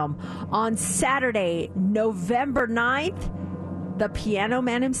Stadium on Saturday, November 9th. The piano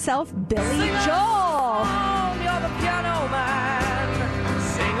man himself, Billy Joel. You're the piano man.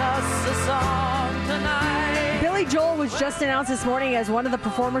 Sing us a song tonight. Billy Joel was just announced this morning as one of the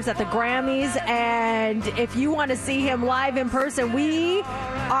performers at the Grammys, and if you want to see him live in person, we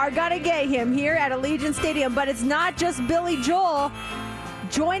are going to get him here at Allegiant Stadium. But it's not just Billy Joel.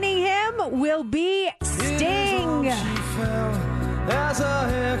 Joining him will be Sting. As her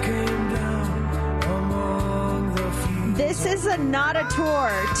hair came down among the fields. This is not a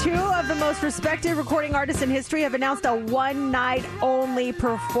tour. Two of the most respected recording artists in history have announced a one-night-only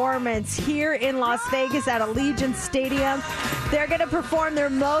performance here in Las Vegas at Allegiant Stadium. They're going to perform their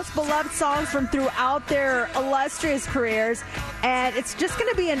most beloved songs from throughout their illustrious careers, and it's just going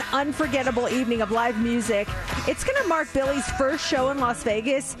to be an unforgettable evening of live music. It's going to mark Billy's first show in Las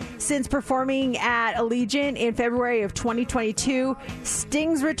Vegas since performing at Allegiant in February of 2022.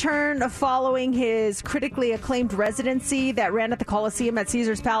 Sting's return following his critically acclaimed residency that ran at the Coliseum at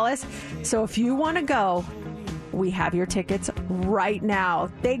Caesar's Palace. So if you want to go, we have your tickets right now.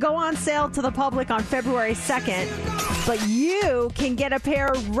 They go on sale to the public on February 2nd, but you can get a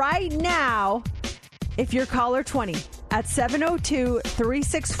pair right now if you're caller 20 at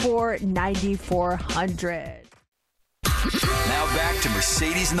 702-364-9400. Now back to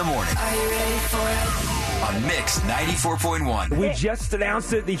Mercedes in the Morning. Are you ready for it? on Mix 94.1. We just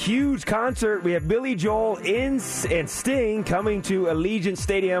announced it, the huge concert. We have Billy Joel and Sting coming to Allegiant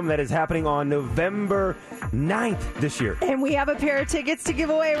Stadium that is happening on November 9th this year. And we have a pair of tickets to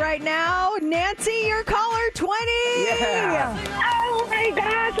give away right now. Nancy, your caller 20. Yeah. Oh my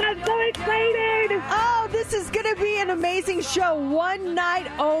gosh, I'm so excited. Oh, this is going to be an amazing show. One night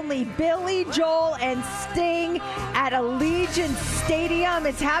only. Billy Joel and Sting at Allegiant Stadium.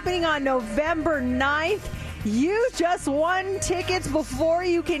 It's happening on November 9th. You just won tickets before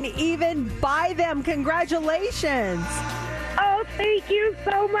you can even buy them. Congratulations. Oh, thank you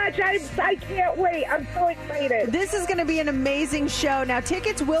so much. I can't wait. I'm so excited. This is going to be an amazing show. Now,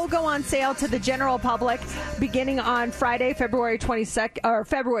 tickets will go on sale to the general public beginning on Friday, February 22nd, or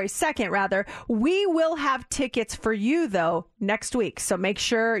February 2nd, rather. We will have tickets for you, though, next week. So make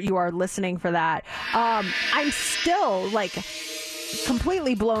sure you are listening for that. I'm still,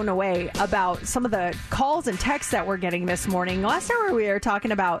 completely blown away about some of the calls and texts that we're getting this morning. Last hour we were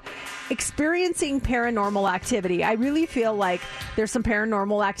talking about experiencing paranormal activity. I really feel like there's some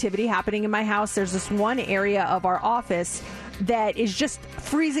paranormal activity happening in my house. There's this one area of our office that is just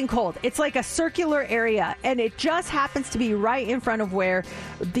freezing cold. It's like a circular area, and it just happens to be right in front of where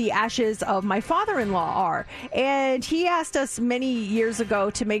the ashes of my father-in-law are. And he asked us many years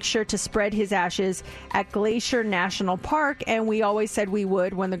ago to make sure to spread his ashes at Glacier National Park, and we always said we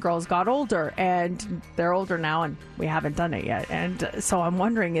would when the girls got older. And they're older now, and we haven't done it yet. And so I'm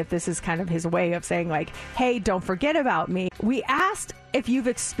wondering if this is kind of his way of saying, hey, don't forget about me. We asked if you've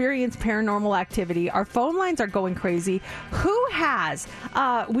experienced paranormal activity. Our phone lines are going crazy. Who has?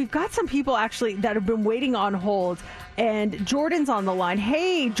 We've got some people actually that have been waiting on hold, and Jordan's on the line.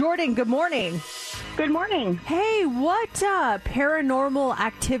 Hey, Jordan, good morning. Good morning. Hey, what paranormal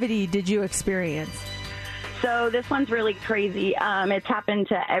activity did you experience? So this one's really crazy. It's happened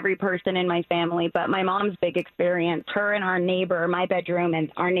to every person in my family, but my mom's big experience, her and our neighbor, my bedroom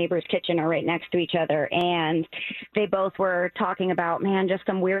and our neighbor's kitchen are right next to each other. And they both were talking about, man, just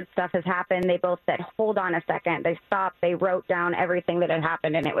some weird stuff has happened. They both said, hold on a second. They stopped. They wrote down everything that had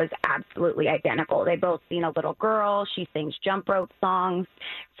happened, and it was absolutely identical. They both seen a little girl. She sings jump rope songs.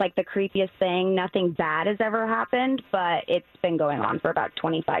 It's like the creepiest thing. Nothing bad has ever happened, but it's been going on for about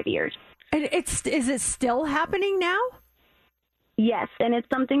 25 years. And is it still happening now? Yes, and it's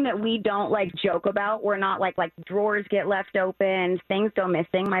something that we don't joke about. We're not like drawers get left open, things go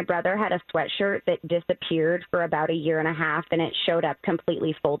missing. My brother had a sweatshirt that disappeared for about a year and a half, and it showed up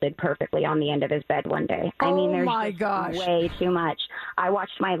completely folded perfectly on the end of his bed one day. I mean, there's way too much. I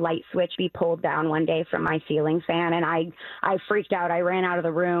watched my light switch be pulled down one day from my ceiling fan, and I freaked out. I ran out of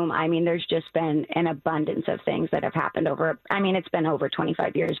the room. I mean, there's just been an abundance of things that have happened it's been over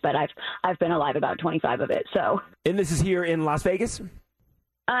 25 years, but I've been alive about 25 of it. So. And this is here in Las Vegas?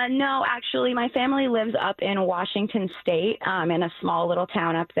 No, actually, my family lives up in Washington State, in a small little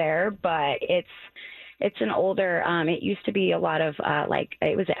town up there, but it's an older, it used to be a lot of,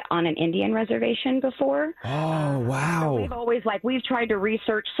 it was on an Indian reservation before. Oh, wow. So we've always, we've tried to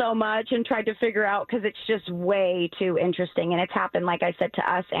research so much and tried to figure out, because it's just way too interesting. And it's happened, like I said,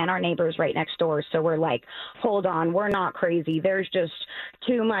 to us and our neighbors right next door. So we're like, hold on, we're not crazy. There's just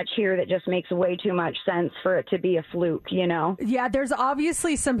too much here that just makes way too much sense for it to be a fluke, you know? Yeah, there's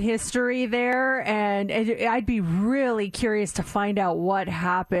obviously some history there, and I'd be really curious to find out what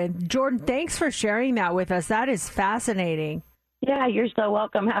happened. Jordan, thanks for sharing that with us. That is fascinating. Yeah, you're so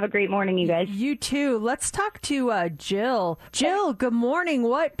welcome. Have a great morning, you guys. You too. Let's talk to Jill. Jill, good morning.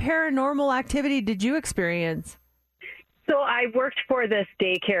 What paranormal activity did you experience? So I worked for this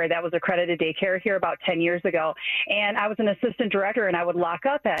daycare that was accredited daycare here about 10 years ago, and I was an assistant director, and I would lock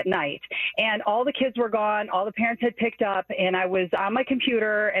up at night, and all the kids were gone, all the parents had picked up, and I was on my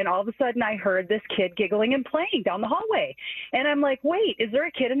computer, and all of a sudden I heard this kid giggling and playing down the hallway, and I'm like, wait, is there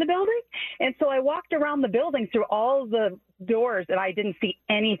a kid in the building? And so I walked around the building through all the doors, and I didn't see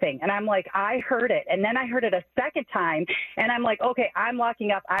anything, and I'm like, I heard it, and then I heard it a second time, and I'm like, okay, I'm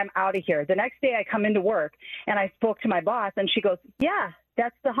locking up, I'm out of here. The next day I come into work, and I spoke to my boss, and she goes, yeah,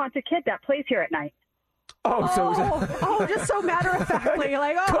 that's the haunted kid that plays here at night. Just so matter-of-factly,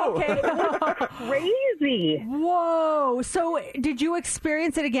 Cool. Okay. Crazy. Whoa. So did you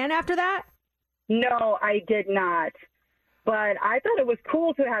experience it again after that? No, I did not. But I thought it was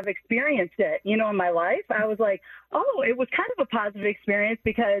cool to have experienced it, in my life. I was like, oh, it was kind of a positive experience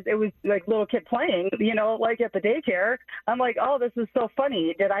because it was like little kid playing, like at the daycare. I'm like, oh, this is so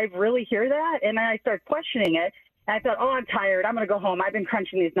funny. Did I really hear that? And then I started questioning it. And I thought, oh, I'm tired. I'm going to go home. I've been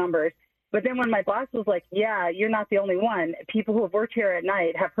crunching these numbers. But then when my boss was like, yeah, you're not the only one. People who have worked here at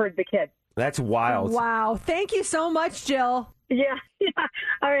night have heard the kids. That's wild. Wow. Thank you so much, Jill. Yeah.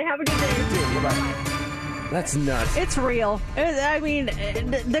 All right. Have a good day. You too. Bye-bye. That's nuts. It's real. I mean,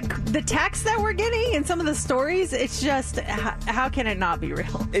 the text that we're getting and some of the stories, it's just, how can it not be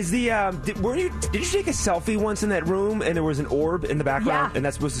real? Is the did you take a selfie once in that room and there was an orb in the background? Yeah. And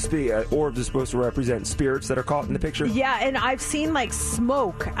that's supposed to be orbs are supposed to represent spirits that are caught in the picture? Yeah, and I've seen like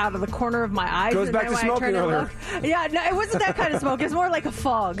smoke out of the corner of my eyes. Goes and back then to when I smoking turn and earlier. look- Yeah, no, it wasn't that kind of smoke. It was more like a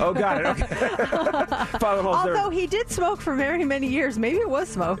fog. Oh, got it. Okay. Although he did smoke for very many years. Maybe it was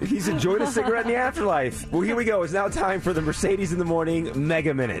smoke. He's enjoyed a cigarette in the afterlife. Well, here we go. It's now time for the Mercedes in the Morning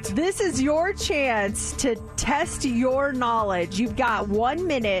Mega Minute. This is your chance to test your knowledge. You've got 1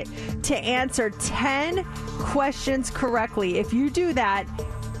 minute to answer 10 questions correctly. If you do that,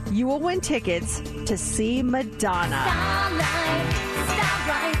 you will win tickets to see Madonna.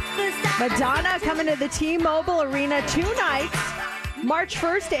 Madonna coming to the T-Mobile Arena 2 nights, March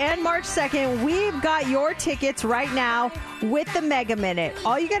 1st and March 2nd. We've got your tickets right now with the Mega Minute.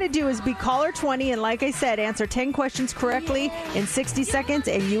 All you got to do is be caller 20 and, like I said, answer 10 questions correctly in 60 seconds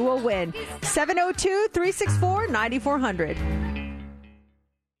and you will win. 702-364-9400.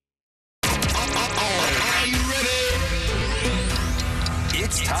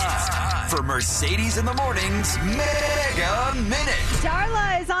 It's time for Mercedes in the Morning's Mega Minute.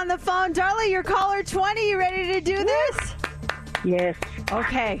 Darla is on the phone. Darla, you're caller 20. You ready to do this? Yes.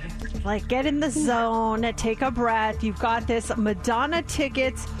 Okay. Like, get in the zone. Take a breath. You've got this. Madonna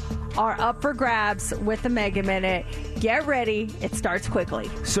tickets are up for grabs with the Mega Minute. Get ready. It starts quickly.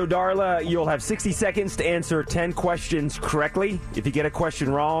 So, Darla, you'll have 60 seconds to answer 10 questions correctly. If you get a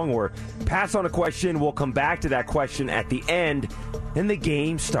question wrong or pass on a question, we'll come back to that question at the end, and the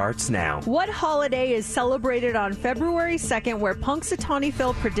game starts now. What holiday is celebrated on February 2nd where Punxsutawney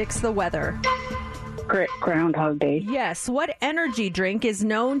Phil predicts the weather? Groundhog Day. Yes. What energy drink is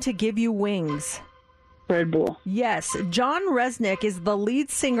known to give you wings? Red Bull. Yes. John Resnick is the lead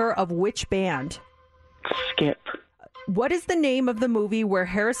singer of which band? Skip. What is the name of the movie where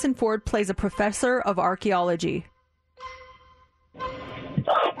Harrison Ford plays a professor of archaeology?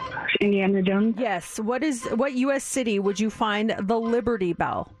 Indiana Jones. Yes. What U.S. city would you find the Liberty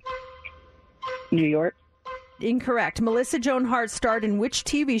Bell? New York. Incorrect. Melissa Joan Hart starred in which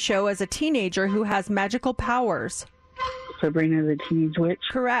TV show as a teenager who has magical powers? Sabrina the Teenage Witch.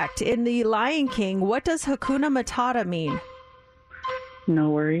 Correct. In The Lion King, what does Hakuna Matata mean?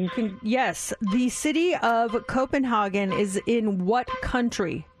 No worries. Yes. The city of Copenhagen is in what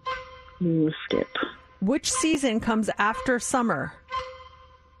country? Skip. Which season comes after summer?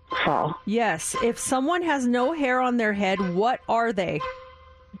 Fall. Yes. If someone has no hair on their head, what are they?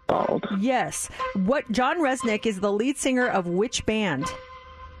 Bald. Yes. What John Resnick is the lead singer of which band?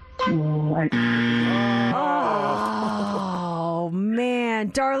 Oh,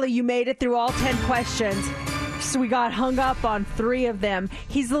 man. Darla, you made it through all 10 questions. So we got hung up on 3 of them.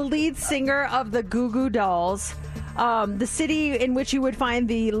 He's the lead singer of the Goo Goo Dolls. The city in which you would find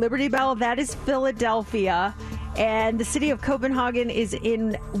the Liberty Bell, that is Philadelphia. And the city of Copenhagen is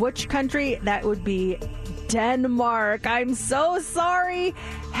in which country? That would be Denmark. I'm so sorry.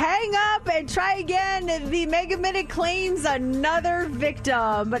 Hang up and try again. The Mega Minute claims another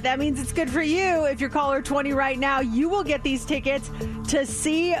victim, but that means it's good for you. If you're caller 20 right now, you will get these tickets to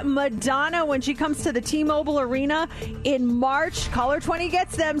see Madonna when she comes to the T-Mobile Arena in March. Caller 20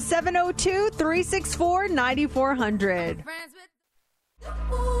 gets them. 702-364-9400.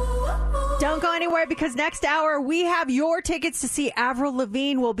 Don't go anywhere because next hour we have your tickets to see Avril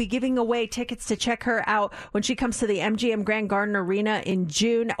Lavigne. We'll be giving away tickets to check her out when she comes to the MGM Grand Garden Arena in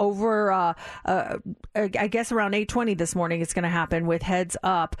June over, I guess around 8:20 this morning it's going to happen with Heads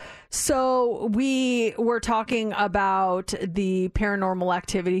Up. So we were talking about the paranormal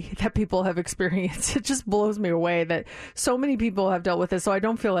activity that people have experienced. It just blows me away that so many people have dealt with this. So I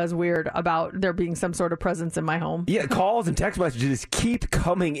don't feel as weird about there being some sort of presence in my home. Yeah, calls and text messages keep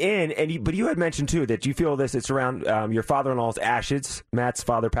coming in, but you had mentioned too that you feel this. It's around your father-in-law's ashes. Matt's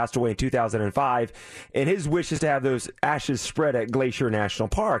father passed away in 2005, and his wish is to have those ashes spread at Glacier National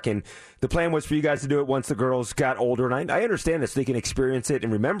Park. And the plan was for you guys to do it once the girls got older. And I understand this; they can experience it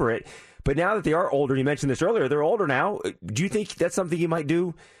and remember it. But now that they are older, you mentioned this earlier, they're older now. Do you think that's something you might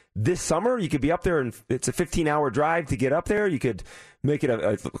do this summer? You could be up there, and it's a 15-hour drive to get up there. You could make it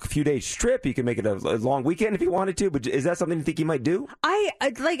a few days trip. You could make it a long weekend if you wanted to. But is that something you think you might do? I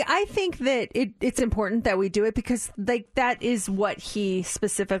think that it's important that we do it because that is what he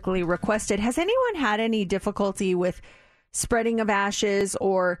specifically requested. Has anyone had any difficulty with spreading of ashes,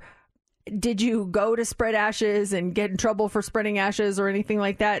 or did you go to spread ashes and get in trouble for spreading ashes or anything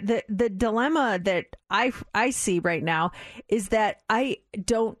like that? The dilemma that I see right now is that I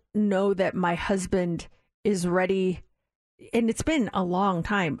don't know that my husband is ready and it's been a long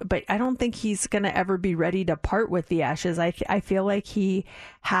time, but I don't think he's going to ever be ready to part with the ashes. I feel like he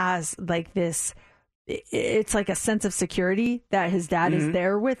has like this, it's like a sense of security that his dad is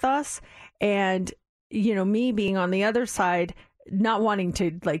there with us. And, you know, me being on the other side, not wanting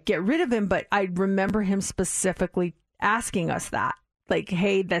to like get rid of him, but I remember him specifically asking us that, like,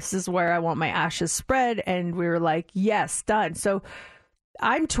 hey, this is where I want my ashes spread. And we were like, yes, done. So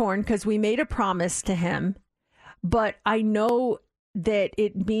I'm torn because we made a promise to him, but I know that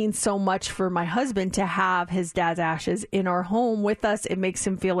it means so much for my husband to have his dad's ashes in our home with us. It makes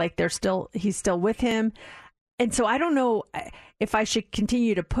him feel like he's still with him. And so I don't know if I should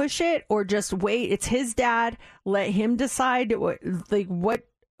continue to push it or just wait. It's his dad. Let him decide what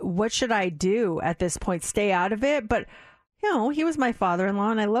should I do at this point? Stay out of it. But, you know, he was my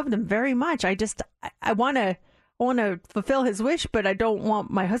father-in-law and I loved him very much. I want to fulfill his wish, but I don't want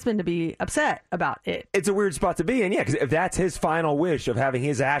my husband to be upset about it. It's a weird spot to be in, yeah, because if that's his final wish of having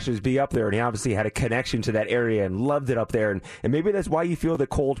his ashes be up there, and he obviously had a connection to that area and loved it up there, and maybe that's why you feel the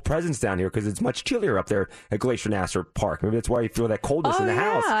cold presence down here, because it's much chillier up there at Glacier Nassau Park. Maybe that's why you feel that coldness in the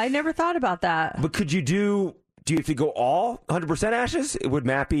house. I never thought about that. But could you do you have to go all 100% ashes? Would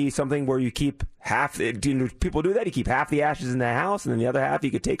Matt be something where you keep half? Do people do that? You keep half the ashes in the house, and then the other half you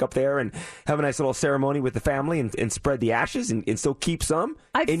could take up there and have a nice little ceremony with the family and spread the ashes and still keep some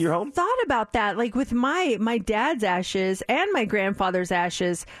in your home? I've thought about that. Like with my dad's ashes and my grandfather's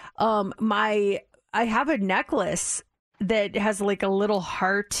ashes, I have a necklace that has like a little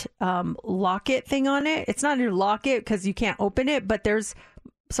heart locket thing on it. It's not a locket because you can't open it, but there's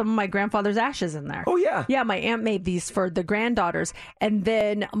some of my grandfather's ashes in there. Oh, yeah. Yeah, my aunt made these for the granddaughters. And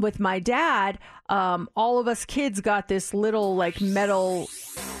then with my dad, all of us kids got this little like metal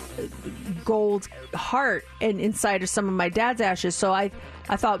gold heart and inside of some of my dad's ashes. So I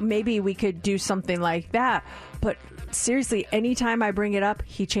thought maybe we could do something like that. But seriously, anytime I bring it up,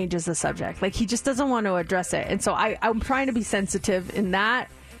 he changes the subject. Like he just doesn't want to address it. And so I'm trying to be sensitive in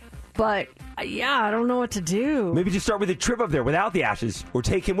that. But yeah, I don't know what to do. Maybe just start with a trip up there without the ashes, or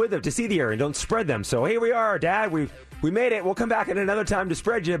take him with him to see the area and don't spread them. So here we are, Dad. We made it. We'll come back at another time to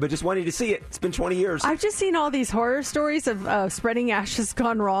spread you, but just wanted to see it. It's been 20 years. I've just seen all these horror stories of spreading ashes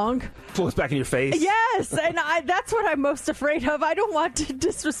gone wrong. Flows back in your face. Yes, and that's what I'm most afraid of. I don't want to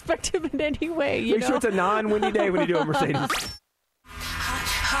disrespect him in any way. Make sure it's a non-windy day when you do it, Mercedes.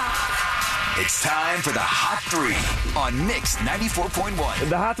 It's time for the Hot 3 on Mix 94.1.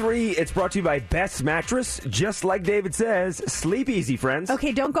 The Hot 3, it's brought to you by Best Mattress. Just like David says, sleep easy, friends.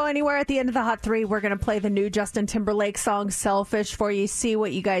 Okay, don't go anywhere. At the end of the Hot 3, we're going to play the new Justin Timberlake song, Selfish, for you. See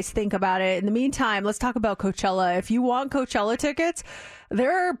what you guys think about it. In the meantime, let's talk about Coachella. If you want Coachella tickets,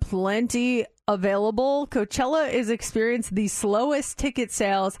 there are plenty available. Coachella is experiencing the slowest ticket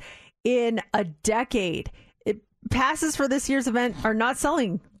sales in a decade. Passes for this year's event are not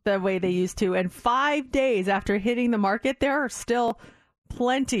selling the way they used to. And 5 days after hitting the market, there are still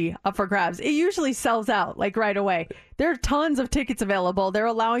plenty up for grabs. It usually sells out like right away. There are tons of tickets available. They're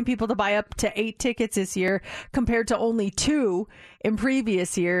allowing people to buy up to 8 tickets this year compared to only 2 in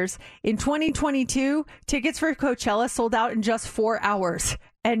previous years. In 2022, tickets for Coachella sold out in just 4 hours.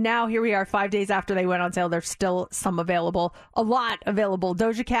 And now here we are 5 days after they went on sale. There's still some available, a lot available.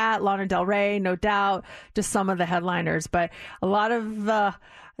 Doja Cat, Lana Del Rey, no doubt, just some of the headliners. But a lot of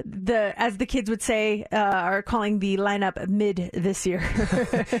as the kids would say, are calling the lineup mid this year.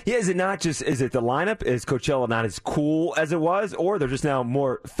 Yeah, is it the lineup? Is Coachella not as cool as it was? Or there's just now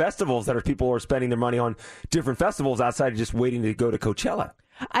more festivals that people are spending their money on different festivals outside of just waiting to go to Coachella?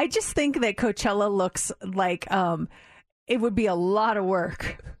 I just think that Coachella looks like it would be a lot of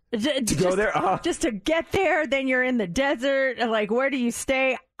work. To go there? Just to get there, then you're in the desert. Like, where do you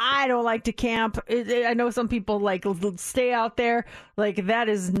stay? I don't like to camp. I know some people like stay out there. Like, that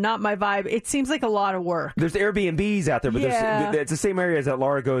is not my vibe. It seems like a lot of work. There's Airbnbs out there, but it's the same areas that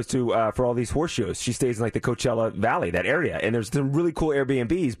Laura goes to for all these horse shows. She stays in like the Coachella Valley, that area, and there's some really cool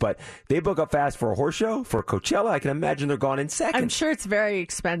Airbnbs, but they book up fast for a horse show. For Coachella, I can imagine they're gone in seconds. I'm sure it's very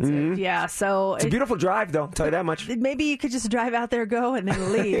expensive. Yeah, so it's a beautiful drive, though. I'll tell you that much. Maybe you could just drive out there, go, and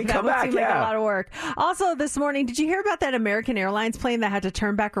then leave. That would seem like a lot of work. Also, this morning, did you hear about that American Airlines plane that had to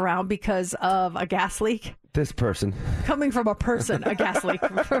turn back around because of a gas leak? This person. Coming from a person, a gas leak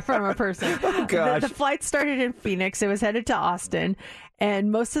from a person. Oh, gosh. The flight started in Phoenix. It was headed to Austin,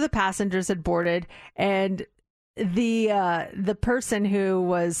 and most of the passengers had boarded. And the person who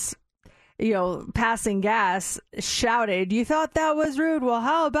was, passing gas, shouted, "You thought that was rude? Well,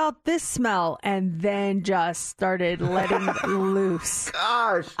 how about this smell?" And then just started letting loose.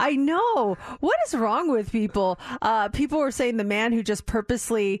 Gosh. I know. What is wrong with people? People were saying the man who just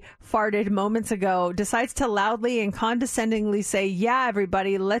purposely farted moments ago decides to loudly and condescendingly say, "Yeah,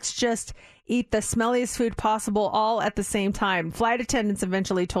 everybody, let's just eat the smelliest food possible all at the same time." Flight attendants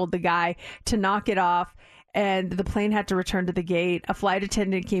eventually told the guy to knock it off, and the plane had to return to the gate. A flight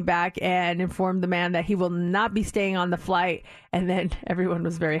attendant came back and informed the man that he will not be staying on the flight, and then everyone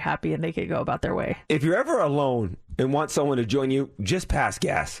was very happy and they could go about their way. If you're ever alone and want someone to join you, just pass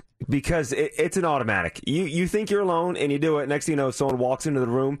gas, because it's an automatic. You think you're alone and you do it. Next thing you know, someone walks into the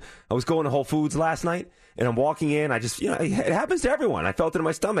room. I was going to Whole Foods last night, and I'm walking in. I just, it happens to everyone. I felt it in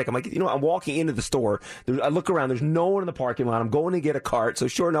my stomach. I'm like, I'm walking into the store. I look around. There's no one in the parking lot. I'm going to get a cart. So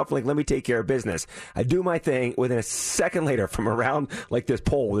sure enough, let me take care of business. I do my thing. Within a second later, from around this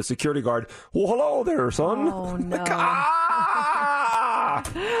pole, the security guard, "Well, hello there, son." Oh, no. Ah!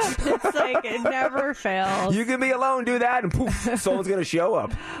 It's like it never fails. You can be alone, do that, and poof, someone's going to show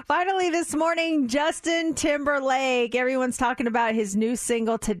up. Finally this morning, Justin Timberlake. Everyone's talking about his new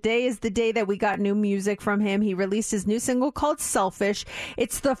single. Today is the day that we got new music from him. He released his new single called Selfish.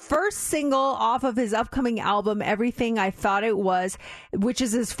 It's the first single off of his upcoming album, Everything I Thought It Was, which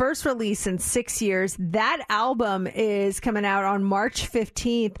is his first release in 6 years. That album is coming out on March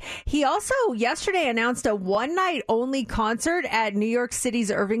 15th. He also yesterday announced a one-night only concert at New York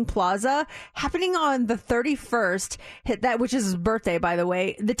City's Irving Plaza, happening on the 31st, which is his birthday, by the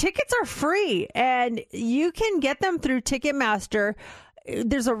way. The tickets are free, and you can get them through Ticketmaster.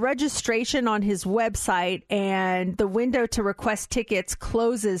 There's a registration on his website, and the window to request tickets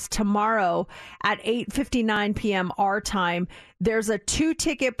closes tomorrow at 8:59 p.m. our time. There's a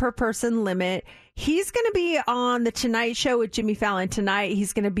 2-ticket per person limit. He's going to be on The Tonight Show with Jimmy Fallon tonight.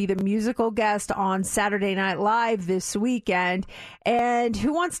 He's going to be the musical guest on Saturday Night Live this weekend. And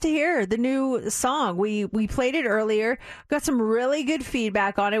who wants to hear the new song? We played it earlier. Got some really good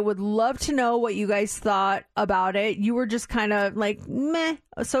feedback on it. Would love to know what you guys thought about it. You were just kind of like, meh,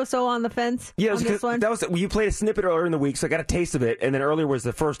 so on the fence on this one. You played a snippet earlier in the week, so I got a taste of it. And then earlier was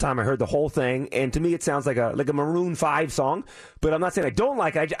the first time I heard the whole thing. And to me, it sounds like a Maroon 5 song. But I'm not saying I don't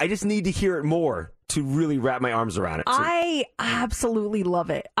like it. I just need to hear it more to really wrap my arms around it. So. I absolutely love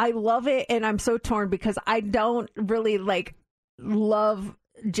it. I love it, and I'm so torn because I don't really love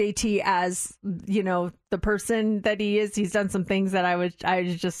JT as, the person that he is. He's done some things that I was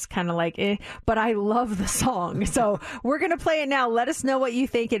just kind of like, but I love the song. So we're going to play it now. Let us know what you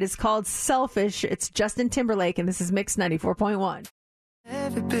think. It is called Selfish. It's Justin Timberlake, and this is Mix 94.1.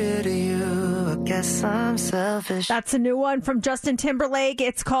 Every bit of you, I guess I'm selfish. That's a new one from Justin Timberlake.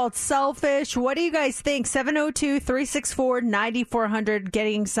 It's called Selfish. What do you guys think? 702-364-9400.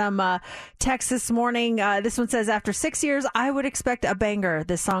 Getting some text this morning. This one says, after 6 years, I would expect a banger.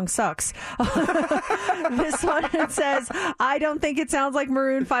 This song sucks. This one says, I don't think it sounds like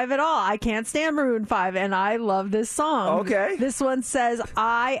Maroon 5 at all. I can't stand Maroon 5, and I love this song. Okay. This one says,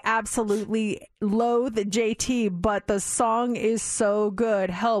 I absolutely loathe JT, but the song is so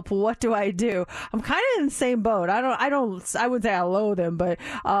good. Help, what do I do? I'm kind of in the same boat. I wouldn't say I loathe him, but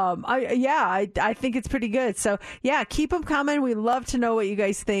I think it's pretty good. So yeah, keep them coming. We love to know what you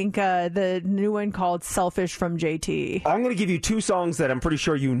guys think. The new one called Selfish from JT. I'm going to give you 2 songs that I'm pretty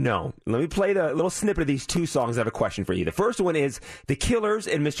sure you know. Let me play the little snippet of these 2 songs. I have a question for you. The first one is The Killers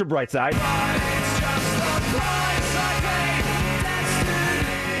and Mr. Brightside.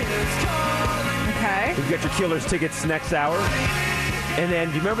 Okay. We've got your Killers tickets next hour. And then,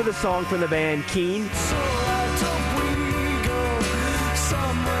 do you remember the song from the band Keen?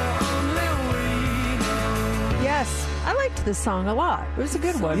 Yes, I liked this song a lot. It was a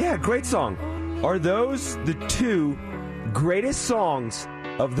good one. Yeah, great song. Are those the 2 greatest songs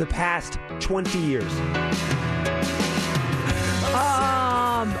of the past 20 years?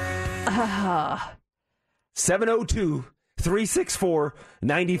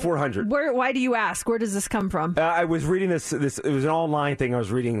 702-364-9400. Why do you ask? Where does this come from? I was reading this. It was an online thing I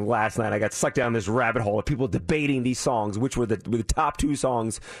was reading last night. I got sucked down this rabbit hole of people debating these songs, which were the top 2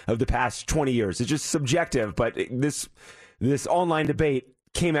 songs of the past 20 years. It's just subjective, but this online debate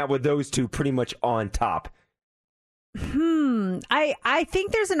came out with those 2 pretty much on top. I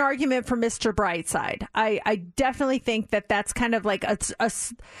think there's an argument for Mr. Brightside. I definitely think that's kind of like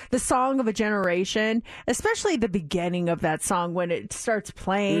the song of a generation, especially the beginning of that song when it starts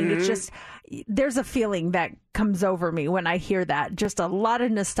playing. Mm-hmm. It's just, there's a feeling that comes over me when I hear that. Just a lot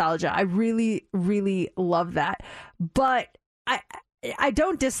of nostalgia. I really, really love that. But I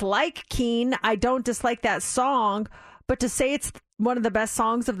don't dislike Keen. I don't dislike that song. but to say it's one of the best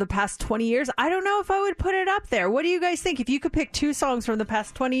songs of the past 20 years, I don't know if I would put it up there. What do you guys think? If you could pick 2 songs from the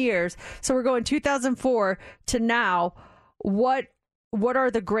past 20 years, so we're going 2004 to now, what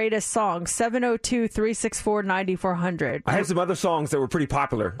are the greatest songs? 702-364-9400. I have some other songs that were pretty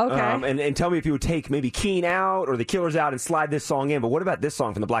popular. Okay. And tell me if you would take maybe Keen out or the Killers out and slide this song in. But what about this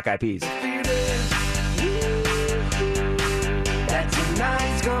song from the Black Eyed Peas? That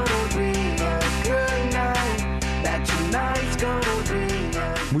tonight's gonna be a good night. That tonight's gonna be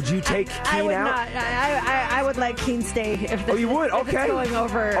a... Would you take Keen I would out? not. I would let Keen stay. If Oh, you would? if Okay. it's going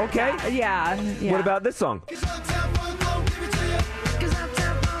over. Okay. Yeah. What about this song?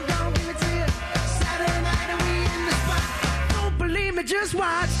 Don't believe me, just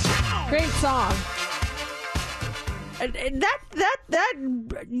watch. Great song.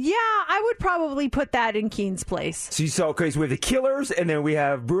 I would probably put that in Keen's place. So we have the Killers, and then we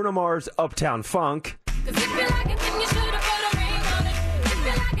have Bruno Mars' Uptown Funk.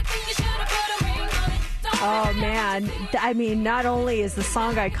 Oh man, I mean, not only is the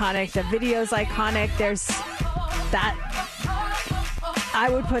song iconic, the video's iconic. There's that. I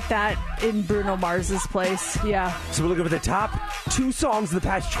would put that in Bruno Mars's place. Yeah. So we're looking at the top 2 songs of the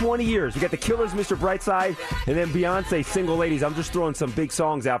past 20 years. We got the Killers, Mr. Brightside, and then Beyonce, Single Ladies. I'm just throwing some big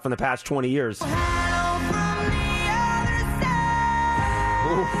songs out from the past 20 years.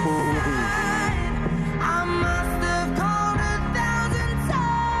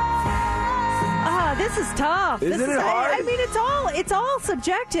 This is tough. Isn't it hard? I mean, it's all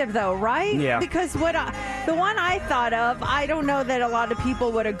subjective, though, right? Yeah. Because the one I thought of, I don't know that a lot of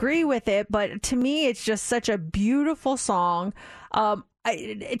people would agree with it, but to me, it's just such a beautiful song. To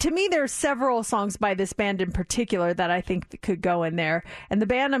me, there's several songs by this band in particular that I think could go in there. And the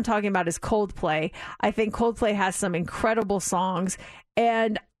band I'm talking about is Coldplay. I think Coldplay has some incredible songs.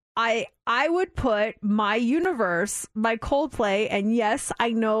 And I would put My Universe by Coldplay. And yes, I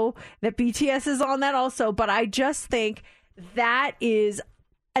know that BTS is on that also, but I just think that is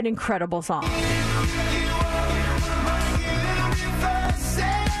an incredible song.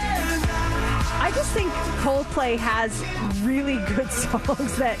 I just think Coldplay has really good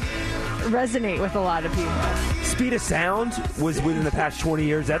songs that resonate with a lot of people. Speed of Sound was within the past 20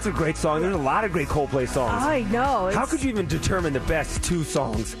 years. That's a great song. There's a lot of great Coldplay songs. I know. How could you even determine the best 2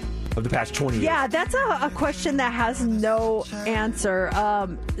 songs of the past 20 years? Yeah, that's a question that has no answer.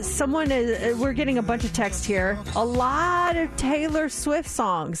 We're getting a bunch of text here. A lot of Taylor Swift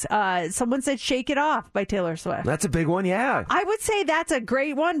songs. Someone said Shake It Off by Taylor Swift. That's a big one, yeah. I would say that's a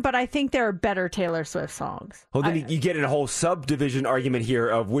great one, but I think there are better Taylor Swift songs. Well, then you get in a whole subdivision argument here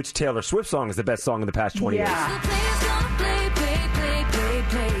of which Taylor Swift song is the best song in the past 20 years.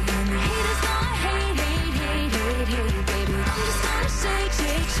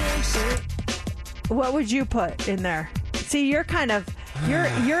 What would you put in there? See, you're kind of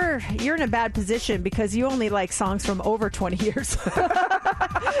you're in a bad position because you only like songs from over 20 years.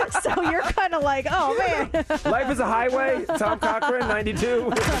 So you're kind of like, oh man. Life is a Highway, Tom Cochran,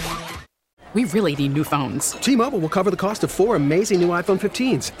 92. We really need new phones. T-Mobile will cover the cost of 4 amazing new iPhone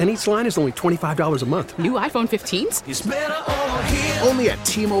 15s, and each line is only $25 a month. New iPhone 15s? It's better over here. Only at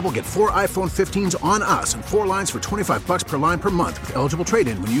T-Mobile, get 4 iPhone 15s on us and 4 lines for $25 per line per month with eligible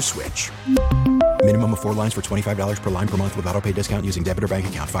trade-in when you switch. Minimum of 4 lines for $25 per line per month with autopay discount using debit or bank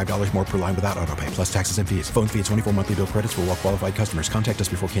account. $5 more per line without autopay, plus taxes and fees. Phone fee at 24 monthly bill credits for well-qualified customers. Contact us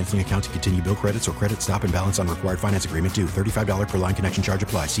before canceling account to continue bill credits or credit stop and balance on required finance agreement due. $35 per line connection charge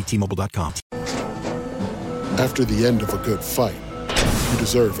applies. See T-Mobile.com. After the end of a good fight, you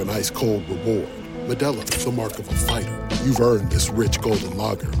deserve an ice-cold reward. Modelo is the mark of a fighter. You've earned this rich golden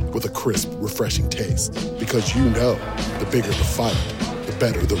lager with a crisp, refreshing taste. Because you know, the bigger the fight, the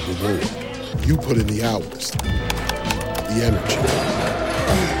better the reward. You put in the hours, the energy,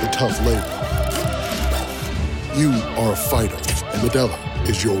 the tough labor. You are a fighter, and Modelo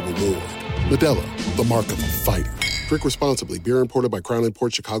is your reward. Modelo, the mark of a fighter. Drink responsibly. Beer imported by Crown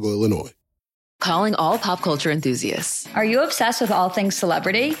Imports, Chicago, Illinois. Calling all pop culture enthusiasts. Are you obsessed with all things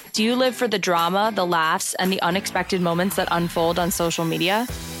celebrity? Do you live for the drama, the laughs, and the unexpected moments that unfold on social media?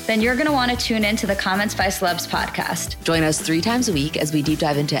 Then you're going to want to tune in to the Comments by Celebs podcast. Join us 3 times a week as we deep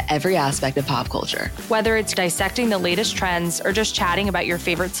dive into every aspect of pop culture. Whether it's dissecting the latest trends or just chatting about your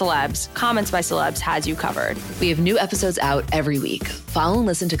favorite celebs, Comments by Celebs has you covered. We have new episodes out every week. Follow and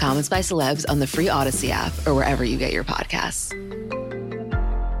listen to Comments by Celebs on the free Odyssey app or wherever you get your podcasts.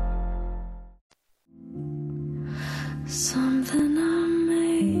 Something I'm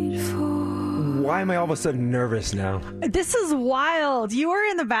made for. Why am I all of a sudden nervous now? This is wild. You were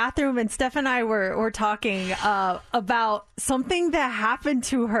in the bathroom and Steph and I were talking about something that happened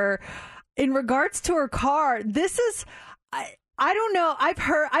to her in regards to her car, this is, I don't know.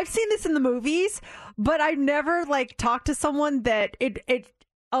 I've seen this in the movies, but I've never like talked to someone that it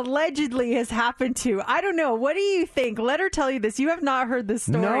allegedly has happened to. I don't know. What do you think? Let her tell you this. You have not heard this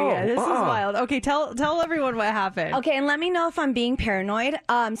story yet. This is wild. Okay, tell everyone what happened. Okay, and let me know if I'm being paranoid.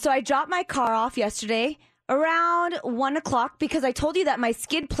 So I dropped my car off yesterday around 1 o'clock because I told you that my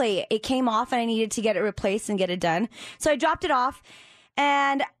skid plate, it came off and I needed to get it replaced and get it done. So I dropped it off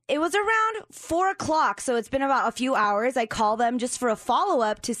and it was around 4 o'clock. So it's been about a few hours. I call them just for a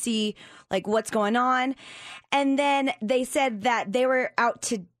follow-up to see like what's going on. And then they said that they were out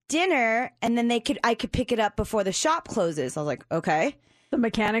to dinner and then I could pick it up before the shop closes. I was like, okay. The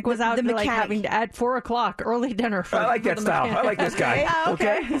mechanic was out like having to at 4 o'clock early dinner. I like that style. Mechanic. I like this guy.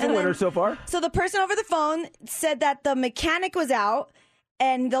 Okay. He's a winner so far. So the person over the phone said that the mechanic was out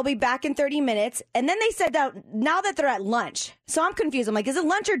and they'll be back in 30 minutes. And then they said that now that they're at lunch. So I'm confused. I'm like, is it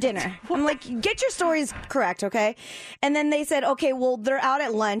lunch or dinner? I'm like, get your stories correct, okay? And then they said, okay, well, they're out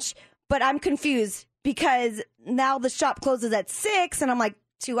at lunch, but I'm confused because now the shop closes at 6 and I'm like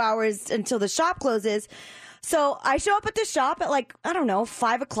 2 hours until the shop closes. So I show up at the shop at like, I don't know,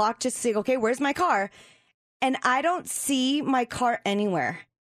 5 o'clock just to say, okay, where's my car? And I don't see my car anywhere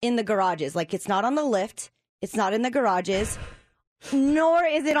in the garages. Like it's not on the lift. It's not in the garages, nor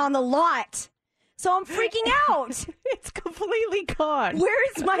is it on the lot. So I'm freaking out. It's completely gone.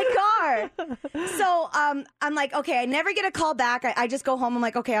 Where's my car? So I'm like, okay, I never get a call back. I just go home. I'm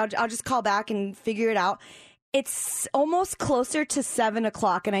like, okay, I'll just call back and figure it out. It's almost closer to 7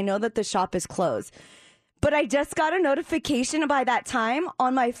 o'clock, and I know that the shop is closed. But I just got a notification by that time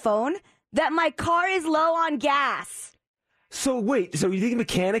on my phone that my car is low on gas. So wait, so you think the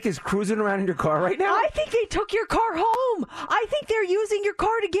mechanic is cruising around in your car right now? I think they took your car home. I think they're using your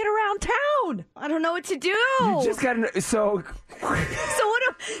car to get around town. I don't know what to do. You just got to, so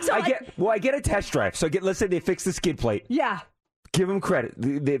I get a test drive. So let's say they fix the skid plate. Yeah. Give him credit.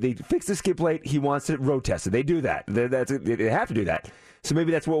 They fix the skid plate. He wants it road tested. They do that. They have to do that. So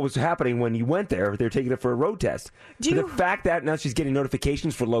maybe that's what was happening when you went there. They're taking it for a road test. The fact that now she's getting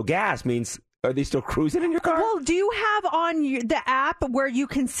notifications for low gas means, are they still cruising in your car? Well, do you have on the app where you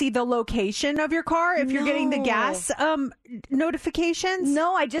can see the location of your car if you're getting the gas notifications?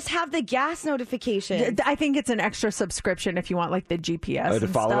 No, I just have the gas notification. I think it's an extra subscription if you want like the GPS to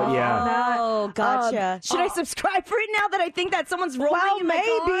follow stuff. it, yeah. Oh, gotcha. Should I subscribe for it now that I think that someone's rolling in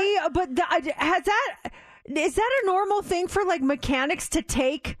my car? But is that a normal thing for like mechanics to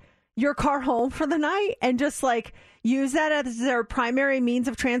take your car home for the night and just like use that as their primary means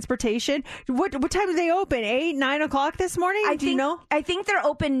of transportation? What time do they open? 8, 9 o'clock this morning? Do you know? I think they're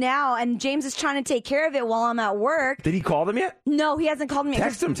open now, and James is trying to take care of it while I'm at work. Did he call them yet? No, he hasn't called me yet.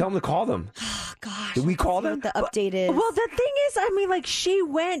 Text him. Tell him to call them. Oh, gosh. Did we call them? The update is. Well, the thing is, I mean, like she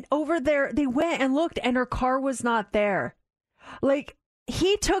went over there. They went and looked, and her car was not there. Like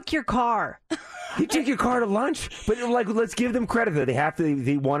he took your car. He took your car to lunch, but like, let's give them credit that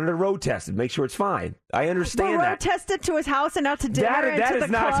they wanted a road test and make sure it's fine. I understand road that. tested to his house and out to dinner and to the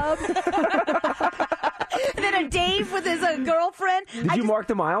club. And then a Dave with his girlfriend. Did you mark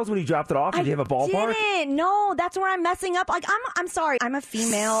the miles when you dropped it off? Did you have a ballpark? Didn't. No, that's where I'm messing up. Like I'm sorry. I'm a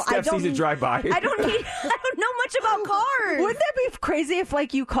female. Steph sees it drive by. I don't know much about cars. Wouldn't that be crazy if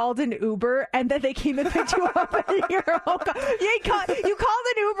like you called an Uber and then they came and picked you up in your own car? You called an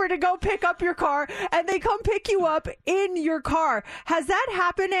Uber to go pick up your car and they come pick you up in your car. Has that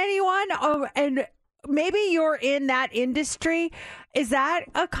happened to anyone? And maybe you're in that industry. Is that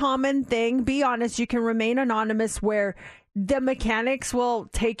a common thing? Be honest. You can remain anonymous where the mechanics will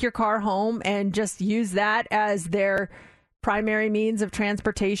take your car home and just use that as their primary means of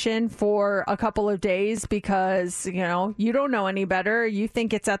transportation for a couple of days because, you don't know any better. You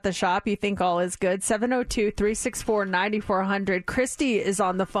think it's at the shop. You think all is good. 702-364-9400. Christy is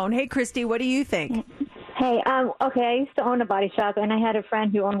on the phone. Hey, Christy, what do you think? Hey, okay, I used to own a body shop, and I had a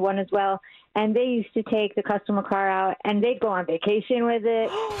friend who owned one as well, and they used to take the customer car out, and they'd go on vacation with it.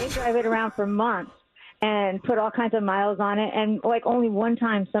 They'd drive it around for months and put all kinds of miles on it, and like only one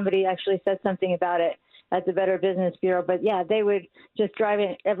time somebody actually said something about it at the Better Business Bureau, but yeah, they would just drive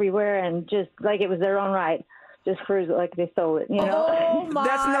it everywhere and just like it was their own ride. Just cruise it like they sold it, Oh my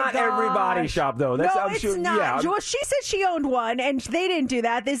That's not every body shop, though. That's, no, I'm it's sure, not. Yeah. Well, she said she owned one, and they didn't do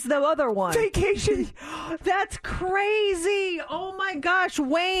that. This is the other one. Vacation. That's crazy. Oh, my gosh.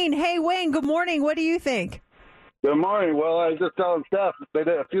 Wayne. Hey, Wayne, good morning. What do you think? Good morning. Well, I was just telling Steph, they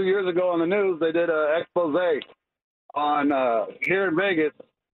did a few years ago on the news, they did an expose on here in Vegas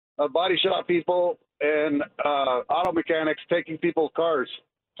of body shop people and auto mechanics taking people's cars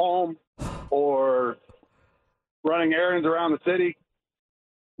home or running errands around the city.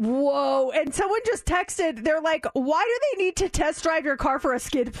 Whoa. And someone just texted, they're like, why do they need to test drive your car for a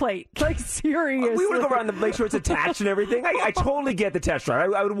skid plate? Like, seriously. We would go around to make sure it's attached and everything. I totally get the test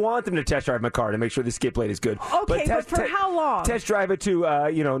drive. I would want them to test drive my car to make sure the skid plate is good. Okay, but for how long? Test drive it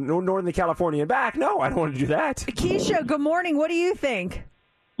to, Northern California and back? No, I don't want to do that. Keisha, good morning. What do you think?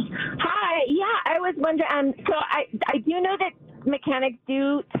 Hi. Yeah, I was wondering. So I do know that mechanics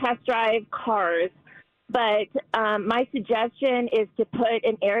do test drive cars. But my suggestion is to put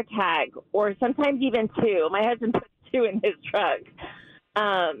an air tag, or sometimes even two. My husband puts two in his truck,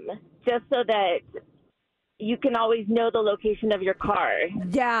 just so that you can always know the location of your car.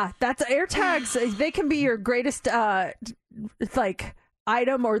 Yeah, that's air tags. They can be your greatest,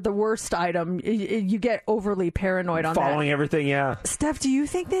 item or the worst item. You get overly paranoid on following that. Everything, yeah. Steph, do you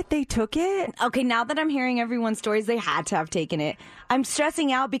think that they took it? Okay, now that I'm hearing everyone's stories, they had to have taken it. I'm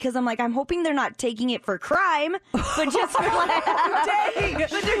stressing out because I'm like, I'm hoping they're not taking it for crime, but just for but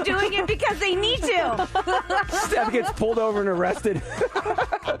they're doing it because they need to. Steph gets pulled over and arrested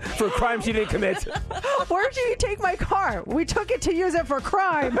for a crime she didn't commit. Where did you take my car? We took it to use it for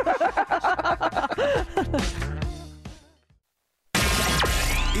crime.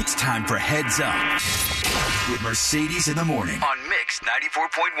 It's time for Heads Up with Mercedes in the Morning on Mix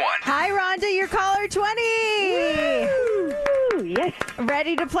 94.1. Hi, Rhonda, you're caller 20. Woo! Yes.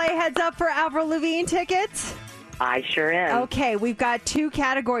 Ready to play Heads Up for Avril Lavigne tickets? I sure am. Okay, we've got two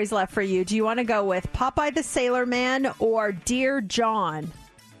categories left for you. Do you want to go with Popeye the Sailor Man or Dear John?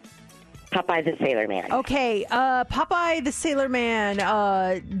 Popeye the Sailor Man. Okay, Popeye the Sailor Man,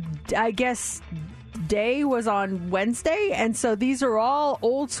 I guess day was on Wednesday, and so these are all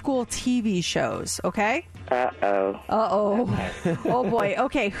old school TV shows, okay? Uh-oh. Oh, boy.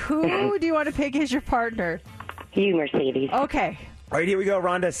 Okay, who do you want to pick as your partner? You, Mercedes. Okay. All right, here we go,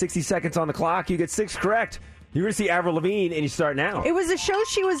 Rhonda. 60 seconds on the clock. You get 6 correct. You're going to see Avril Lavigne, and you start now. It was a show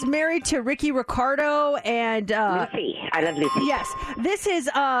she was married to Ricky Ricardo and... Lucy. I love Lucy. Yes. This is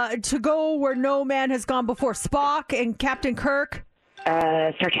To Go Where No Man Has Gone Before. Spock and Captain Kirk.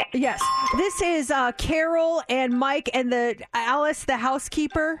 Star Trek. Yes. This is Carol and Mike and Alice, the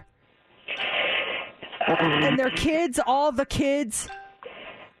housekeeper. And their kids, all the kids.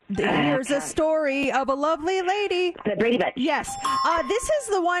 Here's a story of a lovely lady. The Brady Bunch. Yes. This is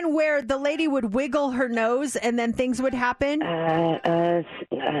the one where the lady would wiggle her nose and then things would happen.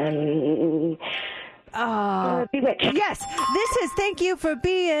 Bewitched. Yes. This is Thank You for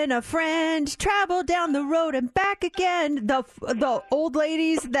Being a Friend. Travel down the road and back again. The old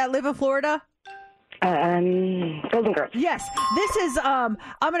ladies that live in Florida. Golden Girls. Yes. This is, I'm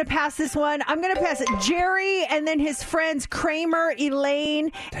going to pass this one. I'm going to pass it. Jerry and then his friends Kramer,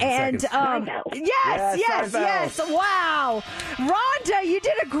 Elaine, and, yes. Wow. Rhonda, you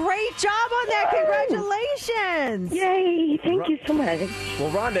did a great job on that. Congratulations. Yay. Thank you so much. Well,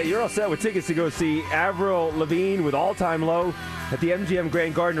 Rhonda, you're all set with tickets to go see Avril Lavigne with All Time Low at the MGM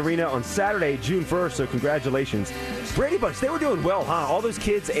Grand Garden Arena on Saturday, June 1st, so congratulations. Brady Bunch, they were doing well, huh? All those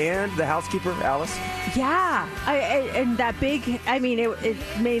kids and the housekeeper, Alice? Yeah. And that big, I mean, it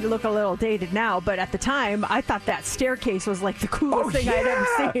may look a little dated now, but at the time, I thought that staircase was like the coolest thing I'd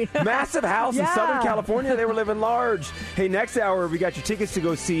ever seen. Massive house in Southern California. They were living large. Hey, next hour, we got your tickets to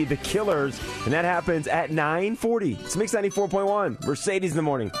go see The Killers, and that happens at 9:40. It's Mix 94.1, Mercedes in the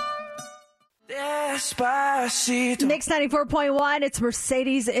Morning. Mix 94.1, it's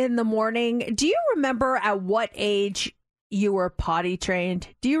Mercedes in the Morning. Do you remember at what age you were potty trained?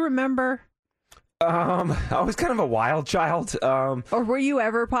 Do you remember? I was kind of a wild child. Or were you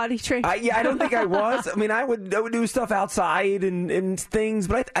ever potty trained? I don't think I was. I mean, I would do stuff outside and things,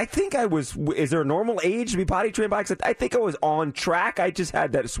 but I think I was. Is there a normal age to be potty trained by? I think I was on track. I just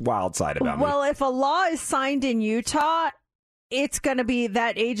had that wild side about me. Well, if a law is signed in Utah, it's going to be,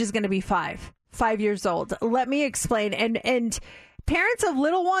 that age is going to be 5 years old. Let me explain. And parents of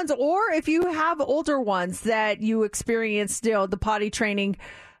little ones, or if you have older ones that you experienced, the potty training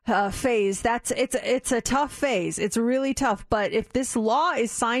phase, it's a tough phase. It's really tough. But if this law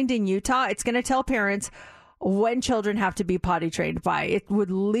is signed in Utah, it's going to tell parents when children have to be potty trained by. It would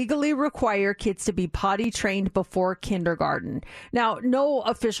legally require kids to be potty trained before kindergarten. Now, no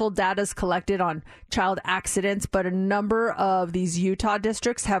official data is collected on child accidents, but a number of these Utah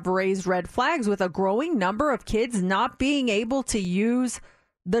districts have raised red flags with a growing number of kids not being able to use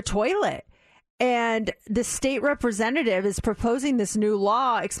the toilet. And the state representative is proposing this new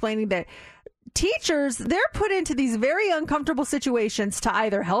law explaining that teachers, they're put into these very uncomfortable situations to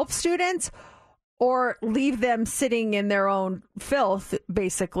either help students or leave them sitting in their own filth,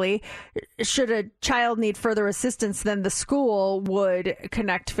 basically. Should a child need further assistance, then the school would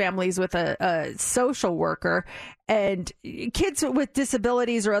connect families with a social worker. And kids with